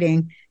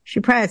writing, she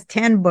probably has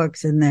 10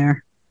 books in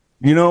there.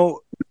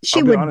 I'll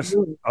be honest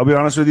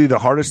with you. The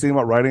hardest thing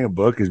about writing a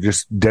book is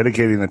just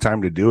dedicating the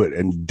time to do it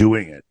and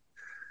doing it.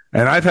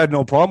 And I've had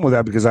no problem with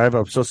that because I have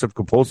obsessive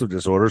compulsive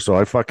disorder.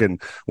 So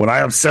when I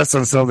obsess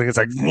on something, it's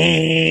like,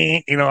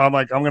 I'm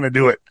like, I'm going to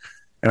do it.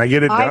 And I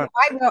get it done.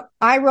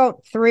 I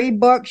wrote 3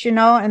 books,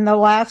 and the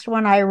last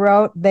one I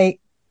wrote, they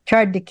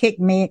tried to kick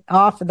me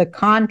off of the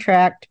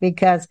contract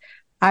because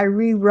I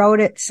rewrote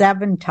it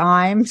 7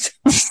 times.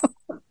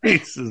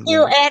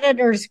 Few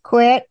editors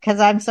quit because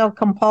I'm so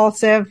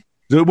compulsive.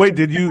 So wait,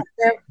 did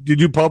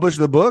you publish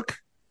the book?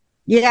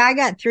 Yeah, I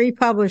got 3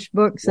 published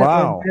books that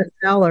were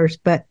bestsellers,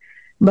 but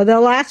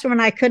the last one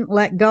I couldn't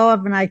let go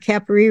of, and I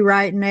kept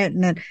rewriting it,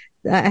 and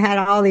I had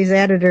all these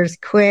editors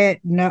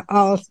quit, and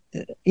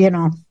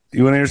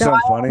You want to hear something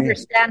funny? I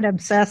understand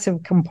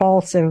obsessive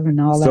compulsive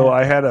and all that. So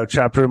I had a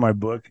chapter in my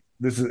book.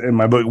 This is in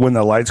my book, When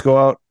the Lights Go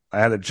Out.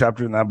 I had a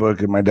chapter in that book,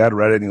 and my dad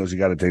read it, and he goes, you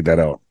got to take that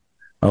out.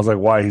 I was like,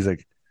 why? He's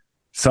like,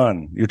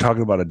 son, you're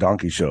talking about a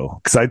donkey show.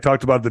 Because I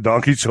talked about the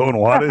donkey show in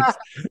Juarez.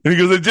 And he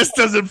goes, it just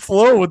doesn't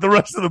flow with the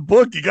rest of the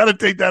book. You got to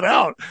take that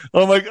out.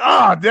 I'm like,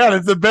 Dad,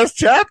 it's the best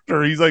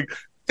chapter. He's like,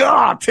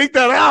 take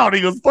that out.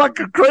 He goes,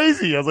 fucking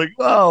crazy. I was like,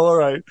 oh, all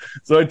right.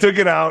 So I took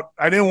it out.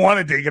 I didn't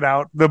want to take it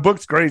out. The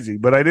book's crazy,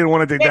 but I didn't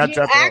want to take that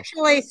chapter out. Did you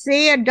actually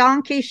see a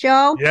donkey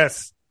show?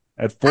 Yes.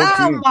 At 14.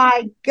 Oh,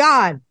 my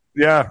God.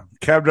 Yeah.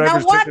 Cab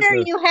drivers. No wonder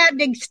you had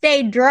to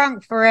stay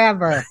drunk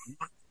forever.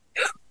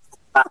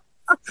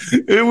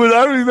 It was,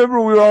 I remember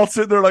we were all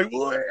sitting there like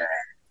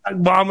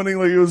vomiting.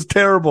 Like it was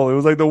terrible. It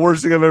was like the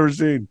worst thing I've ever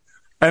seen.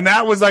 And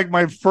that was like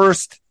my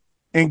first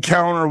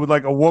encounter with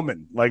like a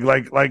woman, like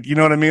you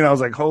know what I mean? I was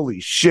like, holy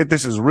shit,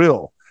 this is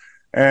real.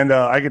 And they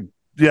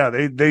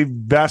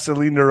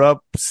Vaselined her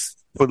up,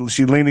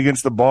 she leaned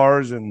against the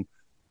bars, and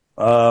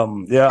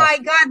my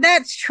God,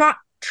 that's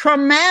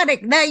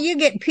traumatic. That you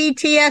get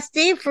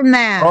PTSD from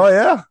that. Oh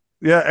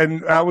yeah,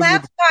 and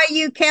that's why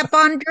you kept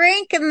on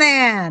drinking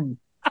then.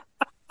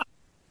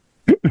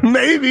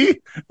 Maybe,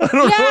 I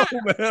don't know,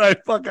 man.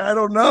 I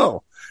don't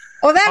know.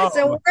 Well, that's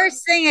the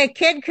worst thing a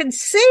kid could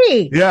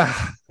see. Yeah,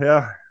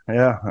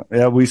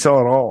 we saw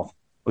it all.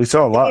 We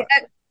saw a lot.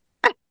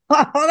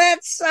 Oh,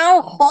 that's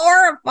so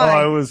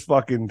horrifying. Oh, it was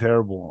fucking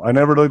terrible. I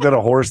never looked at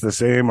a horse the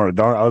same or a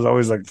dog. I was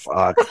always like,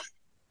 fuck.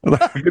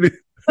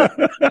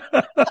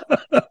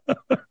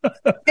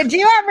 Did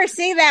you ever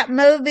see that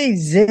movie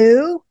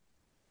Zoo?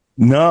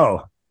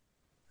 No.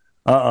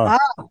 Oh,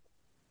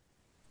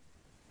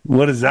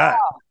 What is that?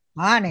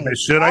 honey.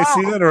 Should I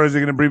see that, or is it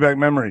going to bring back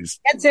memories?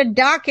 It's a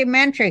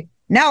documentary.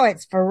 No,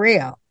 it's for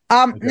real.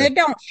 Okay. They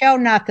don't show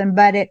nothing,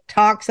 but it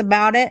talks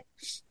about it.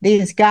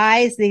 These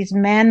guys, these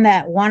men,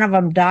 that one of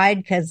them died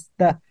because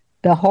the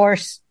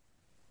horse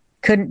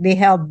couldn't be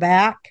held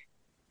back.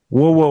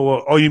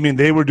 Whoa. Oh, you mean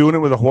they were doing it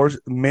with a horse?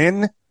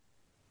 Men?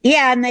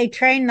 Yeah, and they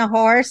trained the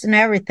horse and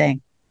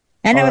everything.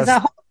 And it was a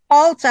whole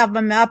cult of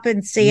them up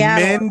in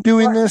Seattle. Men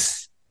doing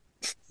this?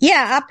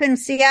 Yeah, up in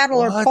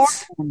Seattle or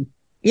Portland.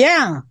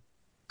 Yeah.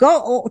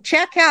 Go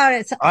check out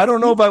it. I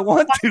don't know if I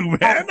want to, man.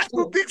 I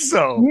don't think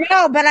so.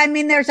 No, but I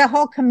mean, there's a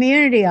whole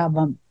community of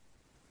them.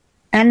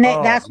 And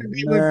that's what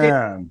they were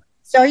doing.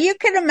 So you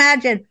can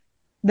imagine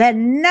the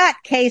nut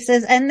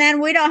cases. And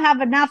then we don't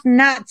have enough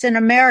nuts in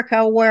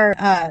America where,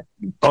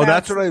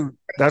 that's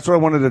what I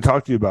wanted to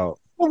talk to you about.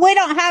 We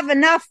don't have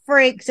enough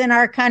freaks in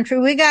our country.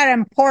 We got to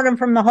import them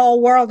from the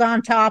whole world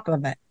on top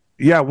of it.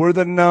 Yeah, we're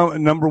the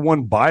number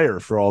one buyer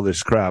for all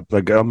this crap.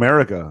 Like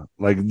America.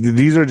 Like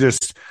these are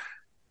just,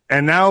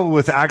 and now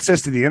with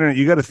access to the internet,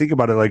 you got to think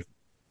about it. Like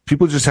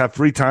people just have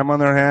free time on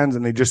their hands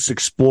and they just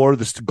explore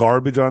this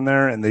garbage on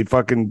there and they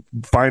fucking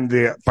find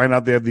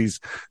out they have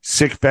these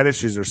sick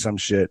fetishes or some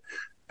shit.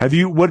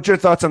 What's your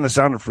thoughts on the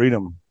Sound of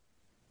Freedom?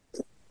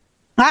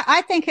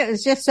 I think it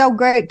was just so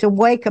great to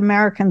wake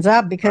Americans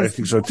up because I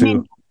think so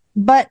too.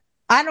 But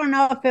I don't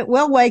know if it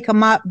will wake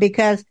them up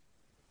because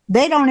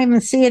they don't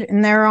even see it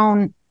in their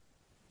own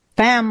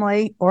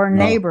family or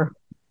neighbor.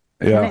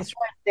 Yeah. And it's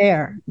right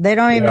there. They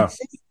don't even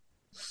see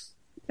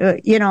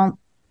it.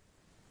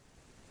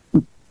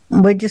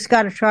 We just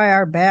got to try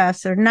our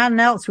best. There's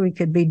nothing else we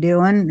could be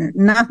doing.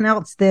 Nothing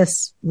else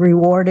this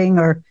rewarding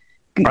or.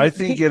 I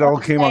think it all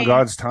came on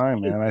God's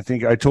time, man. I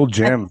think I told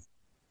Jim.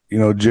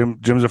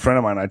 Jim's a friend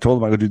of mine. I told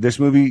him, I go, dude, this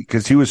movie,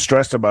 because he was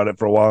stressed about it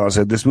for a while. I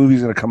said, this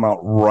movie's going to come out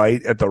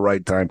right at the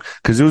right time.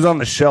 Because it was on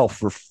the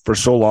shelf for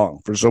so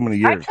long, for so many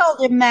years. I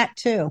told him that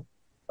too.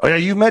 Oh, yeah,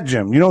 you met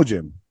Jim. You know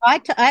Jim. I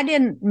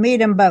didn't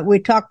meet him, but we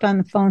talked on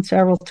the phone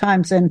several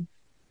times. And,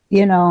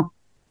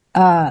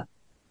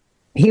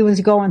 he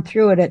was going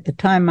through it at the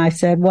time. I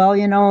said, well,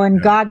 in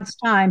God's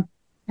time.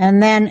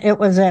 And then it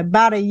was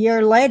about a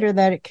year later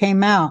that it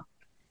came out.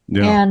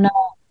 Yeah. And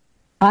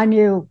I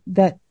knew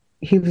that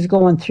he was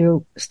going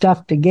through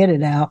stuff to get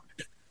it out,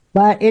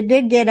 but it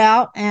did get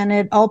out and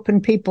it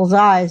opened people's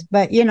eyes.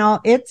 But,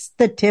 it's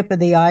the tip of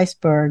the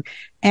iceberg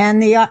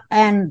and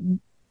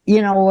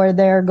where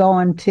they're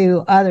going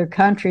to other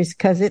countries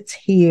because it's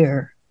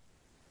here.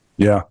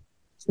 Yeah.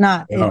 It's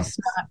not,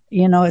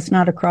 it's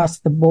not across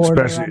the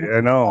border. Especially,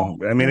 I know.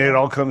 I mean, it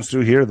all comes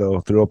through here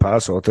though, through El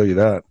Paso. I'll tell you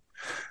that.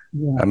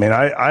 Yeah. I mean,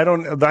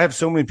 I have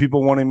so many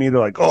people wanting me to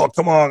like, oh,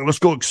 come on, let's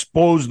go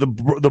expose the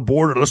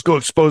border. Let's go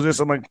expose this.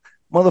 I'm like,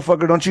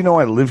 motherfucker, don't you know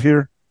I live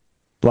here?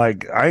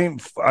 Like, I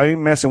ain't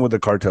messing with the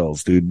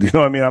cartels, dude. You know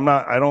what I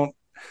mean?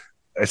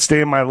 I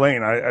stay in my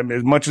lane. I mean,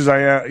 as much as I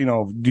am,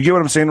 do you get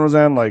what I'm saying,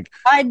 Roseanne? Like,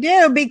 I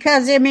do,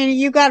 because I mean,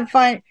 you got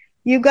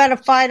to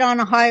fight on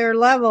a higher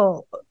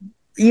level.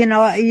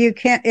 You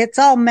can't, it's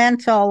all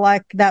mental.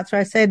 Like, that's what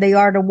I say, the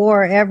art of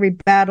war. Every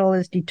battle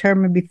is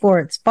determined before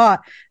it's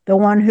fought. The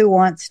one who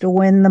wants to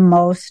win the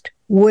most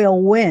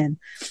will win.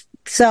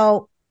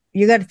 So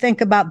you got to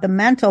think about the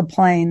mental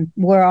plane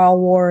where all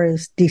war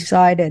is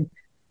decided.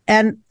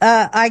 And,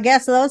 I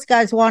guess those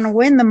guys want to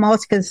win the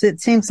most because it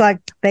seems like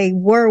they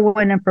were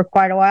winning for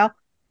quite a while.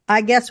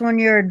 I guess when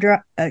you're,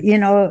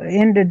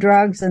 into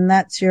drugs and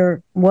that's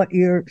what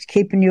you're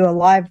keeping you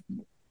alive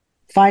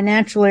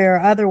financially or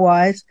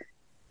otherwise,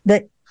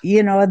 that,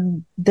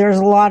 there's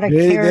a lot of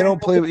they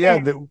don't play.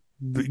 Yeah.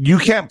 You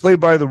can't play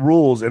by the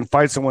rules and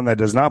fight someone that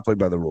does not play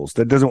by the rules.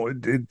 That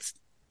doesn't,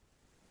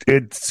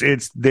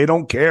 they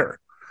don't care.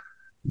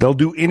 They'll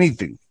do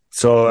anything.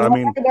 So, I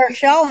mean, they're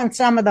showing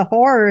some of the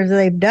horrors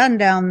they've done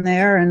down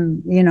there.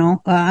 And,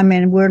 I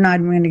mean, we're not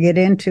even going to get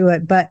into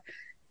it, but,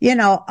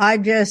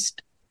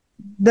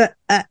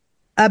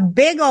 a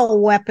big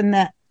old weapon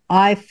that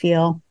I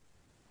feel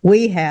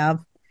we have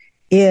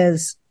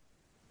is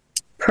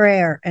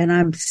prayer. And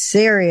I'm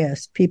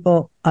serious,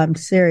 people. I'm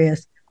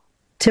serious.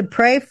 To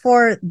pray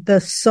for the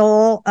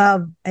soul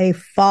of a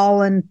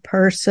fallen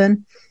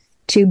person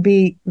to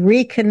be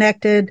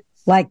reconnected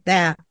like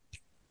that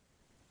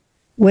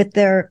with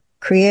their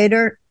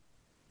creator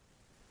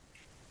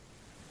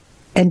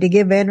and to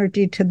give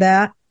energy to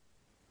that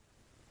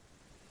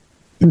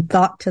and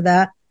thought to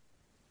that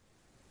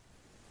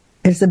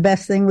is the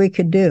best thing we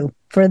could do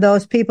for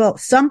those people.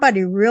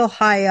 Somebody real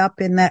high up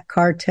in that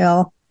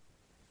cartel.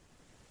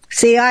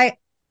 See, I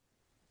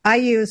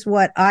use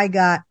what I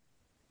got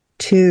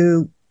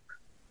to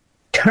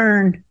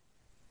turn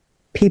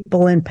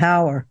people in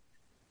power.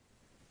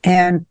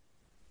 And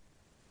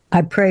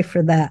I pray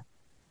for that.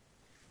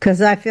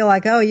 Because I feel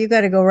like, you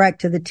got to go right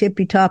to the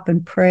tippy top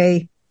and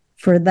pray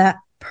for that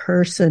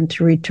person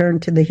to return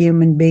to the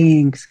human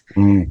beings.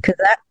 Because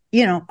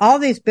all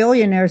these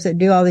billionaires that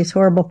do all these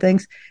horrible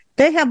things,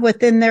 they have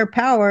within their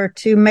power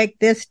to make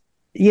this,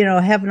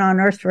 heaven on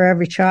earth for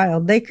every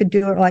child. They could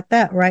do it like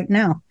that right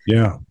now.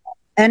 Yeah.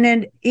 And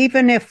then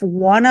even if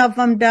one of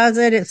them does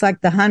it, it's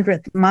like the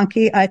 100th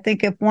monkey. I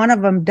think if one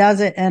of them does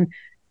it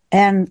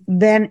and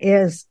then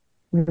is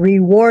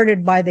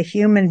rewarded by the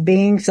human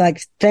beings,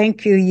 like,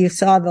 thank you, you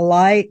saw the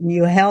light and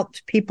you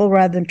helped people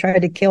rather than try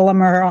to kill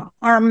them or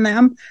harm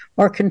them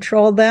or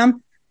control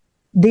them.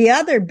 The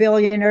other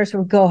billionaires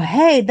would go,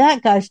 hey,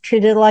 that guy's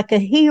treated like a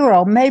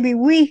hero. Maybe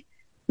we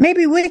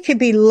could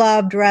be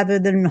loved rather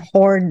than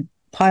hoard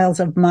piles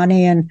of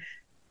money and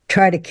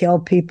try to kill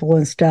people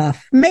and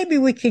stuff. Maybe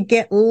we could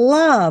get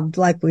loved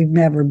like we've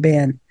never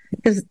been,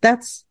 because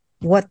that's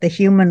what the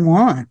human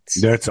wants.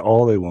 That's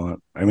all they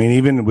want. I mean,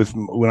 even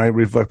when I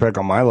reflect back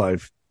on my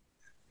life,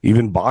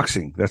 even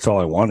boxing, that's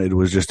all I wanted,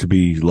 was just to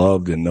be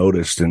loved and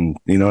noticed. And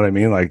you know what I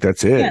mean? Like,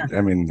 that's it. Yeah.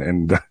 I mean,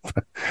 and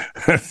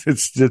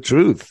it's the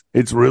truth.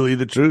 It's really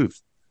the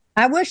truth.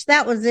 I wish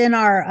that was in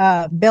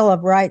our Bill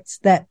of Rights,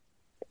 that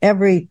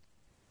every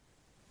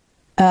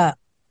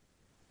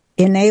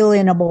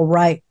inalienable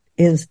right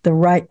is the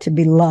right to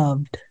be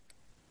loved.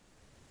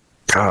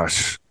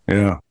 Gosh,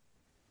 yeah.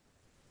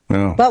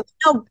 No. But,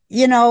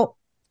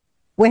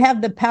 we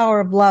have the power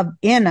of love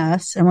in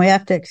us, and we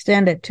have to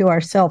extend it to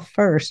ourselves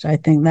first. I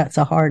think that's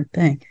a hard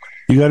thing.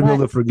 You got to be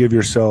able to forgive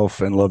yourself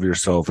and love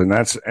yourself.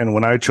 And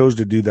when I chose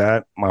to do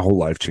that, my whole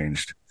life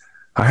changed.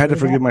 I had to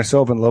forgive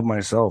myself and love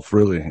myself,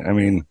 really. I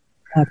mean,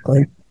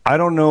 exactly. I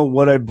don't know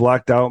what I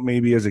blacked out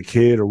maybe as a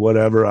kid or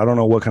whatever. I don't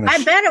know what kind of...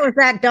 I bet it was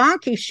that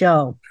donkey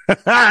show.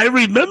 I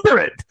remember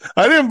it.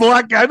 I didn't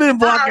block it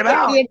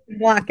out. You didn't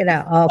block it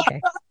out.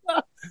 Okay.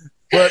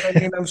 But I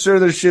mean, I'm sure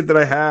there's shit that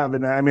I have.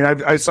 And I mean,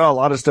 I saw a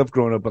lot of stuff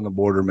growing up on the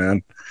border,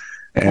 man.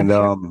 And,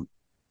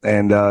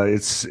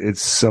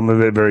 it's some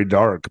of it very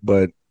dark,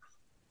 but,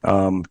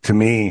 to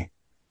me,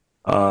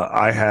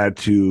 I had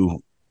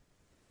to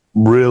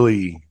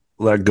really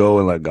let go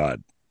and let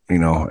God,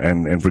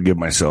 and forgive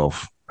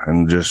myself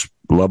and just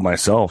love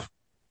myself,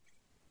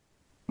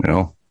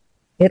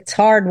 It's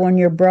hard when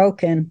you're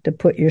broken to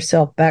put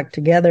yourself back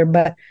together,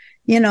 but,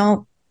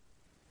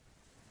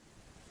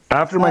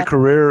 After my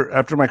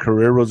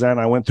career, Roseanne,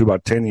 I went through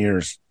about 10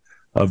 years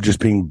of just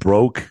being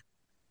broke,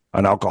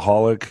 an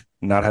alcoholic,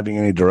 not having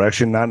any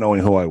direction, not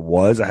knowing who I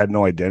was. I had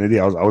no identity.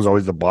 I was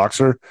always the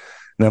boxer.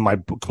 And then my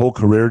whole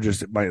career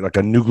like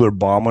a nuclear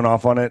bomb went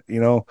off on it,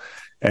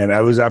 And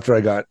I was after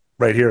I got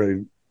right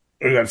here,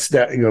 I got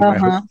stabbed,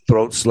 my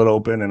throat slit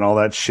open and all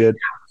that shit.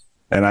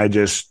 And I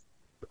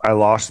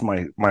lost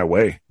my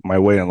way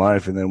in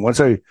life. And then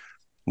once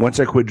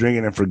I quit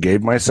drinking and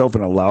forgave myself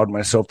and allowed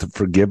myself to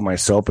forgive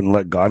myself and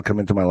let God come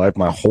into my life,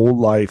 my whole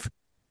life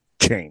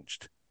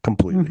changed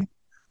completely. Mm-hmm.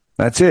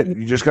 That's it.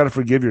 You just got to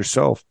forgive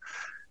yourself.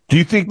 Do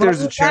you think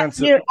there's a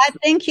chance? I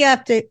think you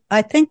have to.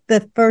 I think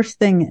the first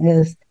thing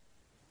is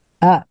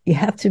you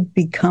have to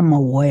become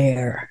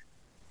aware.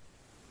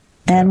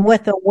 And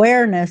with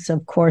awareness,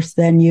 of course,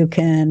 then you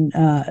can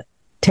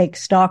take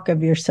stock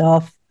of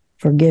yourself,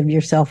 forgive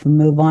yourself, and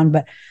move on.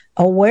 But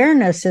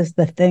awareness is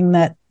the thing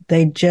that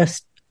they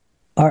just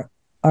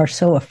are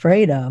so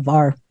afraid of.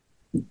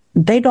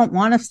 They don't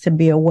want us to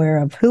be aware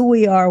of who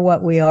we are,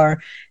 what we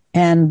are,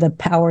 and the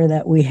power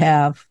that we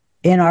have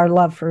in our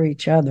love for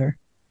each other.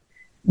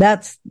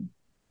 That's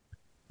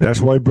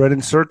why bread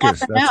and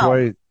circus. That's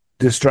why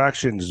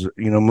distractions,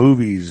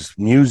 movies,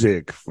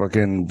 music,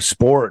 fucking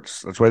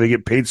sports. That's why they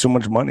get paid so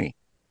much money.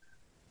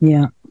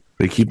 Yeah.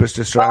 They keep us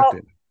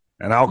distracted.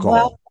 And alcohol.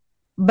 Well,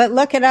 but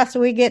look at us.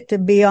 We get to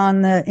be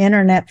on the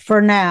internet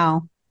for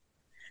now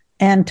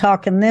and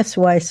talking this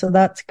way. So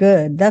that's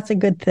good. That's a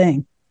good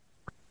thing.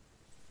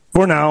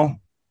 For now.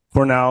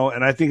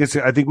 And I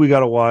think we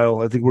got a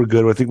while. I think we're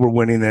good. I think we're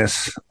winning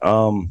this.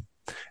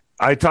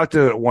 I talked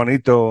to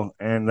Juanito,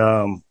 and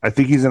I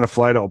think he's in a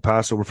flight to El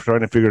Paso. We're trying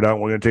to figure it out.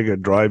 We're going to take a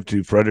drive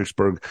to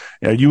Fredericksburg.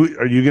 Are you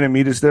going to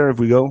meet us there if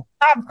we go?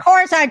 Of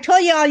course. I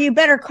told you all you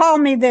better call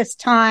me this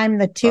time,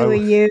 the two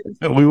of you.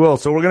 We will.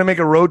 So we're going to make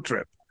a road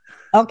trip.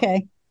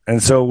 Okay.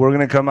 And so we're going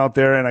to come out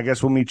there, and I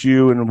guess we'll meet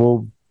you, and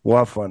we'll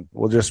have fun.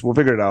 We'll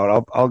figure it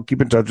out. I'll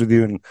keep in touch with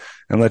you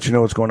and let you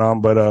know what's going on.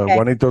 But okay.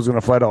 Juanito's going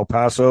to fly to El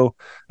Paso.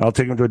 I'll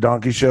take him to a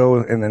donkey show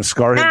and then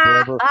scar him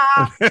forever.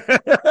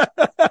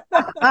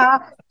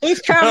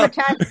 He's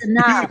traumatized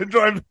enough.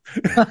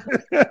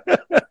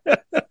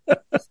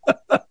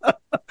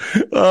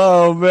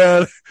 Oh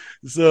man!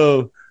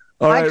 So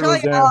all right, I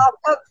told you I'll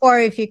cook for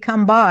you if you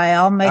come by.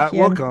 I'll make you.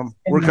 We'll come.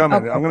 We're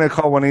coming. Okay. I'm going to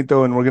call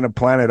Juanito and we're going to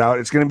plan it out.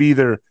 It's going to be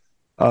either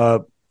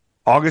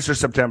August or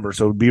September.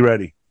 So be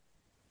ready.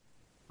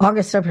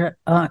 August,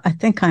 I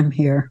think I'm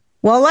here.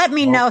 Well, let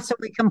me know so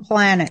we can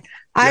plan it.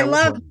 Yeah, I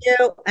love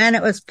you, and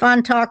it was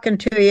fun talking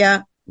to you.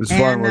 It was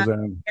fun,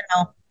 Roseanne.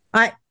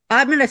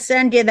 I'm going to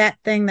send you that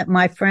thing that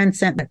my friend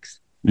sent me.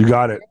 You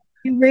got it.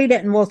 You read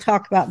it, and we'll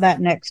talk about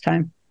that next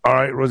time. All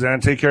right, Roseanne.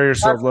 Take care of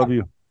yourself. Love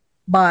you.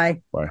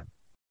 Bye. Bye.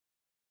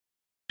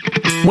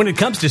 When it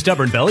comes to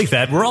stubborn belly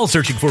fat, we're all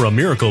searching for a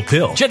miracle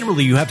pill.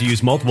 Generally, you have to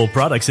use multiple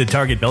products that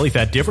target belly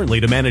fat differently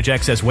to manage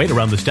excess weight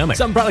around the stomach.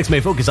 Some products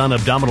may focus on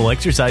abdominal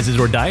exercises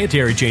or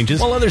dietary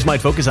changes, while others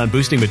might focus on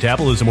boosting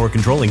metabolism or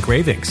controlling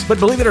cravings. But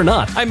believe it or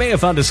not, I may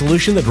have found a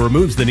solution that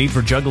removes the need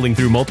for juggling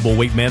through multiple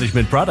weight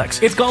management products.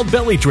 It's called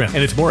Belly Trim,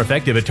 and it's more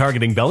effective at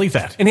targeting belly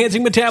fat,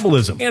 enhancing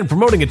metabolism, and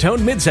promoting a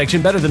toned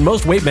midsection better than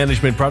most weight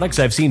management products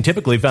I've seen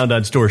typically found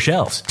on store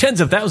shelves.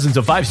 Tens of thousands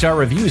of 5-star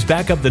reviews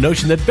back up the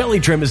notion that Belly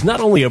Trim is not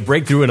only a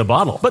breakthrough in a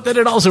bottle, but that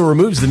it also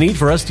removes the need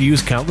for us to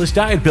use countless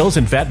diet pills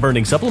and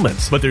fat-burning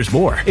supplements. But there's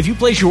more. If you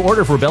place your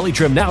order for Belly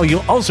Trim now,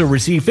 you'll also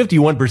receive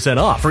 51%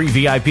 off, free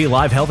VIP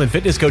live health and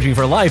fitness coaching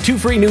for life, 2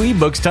 free new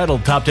ebooks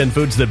titled Top 10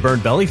 Foods That Burn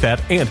Belly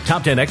Fat and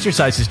Top 10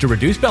 Exercises to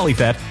Reduce Belly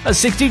Fat, a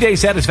 60-day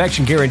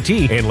satisfaction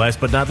guarantee, and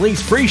last but not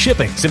least, free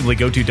shipping. Simply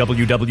go to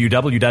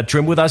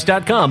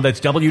www.trimwithus.com.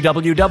 That's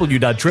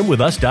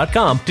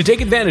www.trimwithus.com to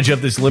take advantage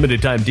of this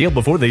limited time deal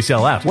before they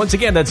sell out. Once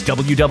again, that's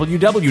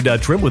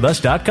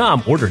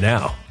www.trimwithus.com. Order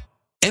now.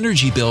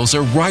 Energy bills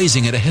are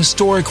rising at a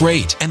historic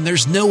rate, and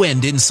there's no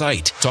end in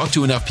sight. Talk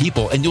to enough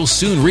people, and you'll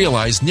soon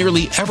realize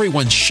nearly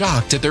everyone's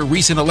shocked at their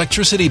recent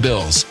electricity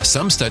bills.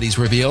 Some studies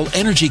reveal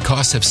energy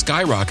costs have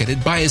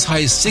skyrocketed by as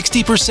high as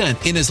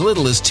 60% in as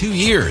little as 2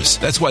 years.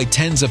 That's why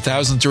tens of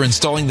thousands are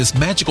installing this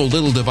magical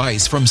little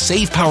device from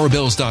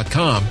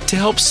SavePowerBills.com to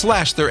help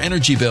slash their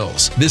energy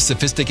bills. This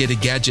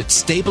sophisticated gadget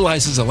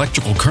stabilizes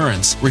electrical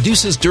currents,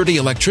 reduces dirty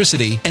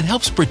electricity, and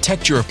helps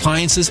protect your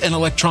appliances and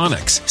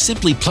electronics.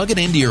 Simply plug it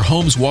into your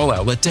home's wall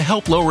outlet to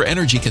help lower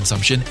energy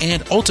consumption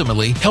and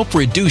ultimately help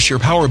reduce your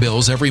power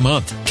bills every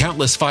month.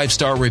 Countless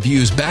 5-star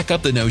reviews back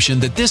up the notion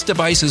that this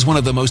device is one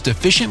of the most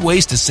efficient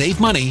ways to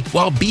save money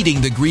while beating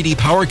the greedy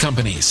power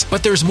companies.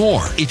 But there's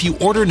more. If you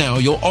order now,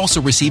 you'll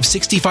also receive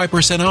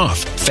 65% off,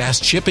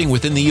 fast shipping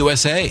within the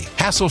USA,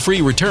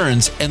 hassle-free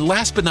returns, and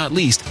last but not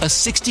least, a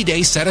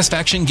 60-day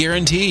satisfaction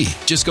guarantee.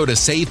 Just go to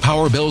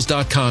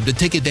SavePowerBills.com to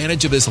take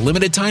advantage of this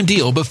limited time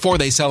deal before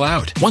they sell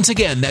out. Once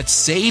again,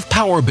 that's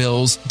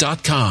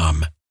SavePowerBills.com.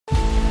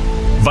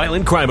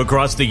 Violent crime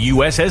across the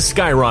U.S. has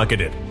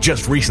skyrocketed.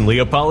 Just recently,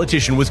 a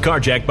politician was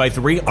carjacked by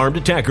 3 armed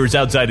attackers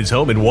outside his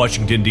home in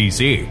Washington,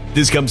 D.C.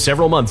 This comes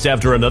several months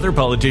after another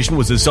politician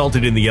was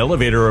assaulted in the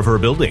elevator of her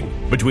building.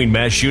 Between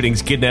mass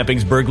shootings,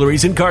 kidnappings,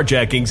 burglaries, and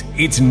carjackings,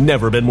 it's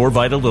never been more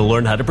vital to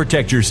learn how to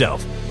protect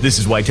yourself. This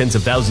is why tens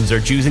of thousands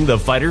are choosing the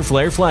Fighter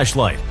Flare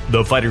flashlight.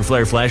 The Fighter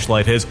Flare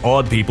flashlight has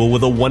awed people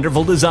with a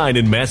wonderful design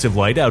and massive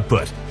light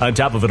output. On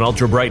top of an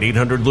ultra-bright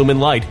 800-lumen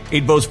light,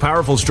 it boasts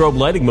powerful strobe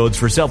lighting modes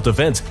for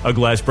self-defense, a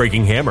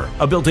glass-breaking hammer,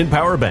 a built-in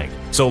power bank,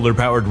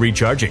 solar-powered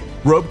recharging,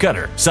 rope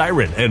cutter,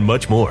 siren, and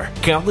much more.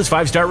 Countless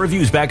 5-star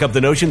reviews back up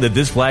the notion that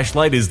this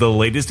flashlight is the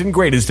latest and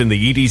greatest in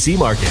the EDC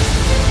market.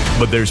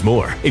 But there's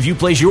more. If you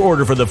place your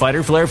order for the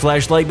Fighter Flare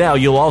flashlight now,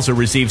 you'll also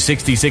receive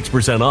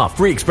 66% off,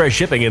 free express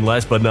shipping, and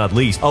last but not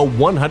least, a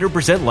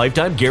 100%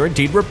 lifetime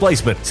guaranteed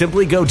replacement.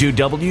 Simply go to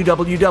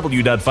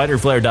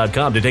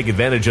www.fighterflare.com to take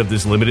advantage of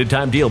this limited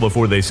time deal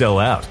before they sell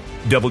out.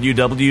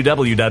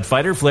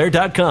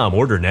 www.fighterflare.com.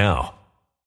 Order now.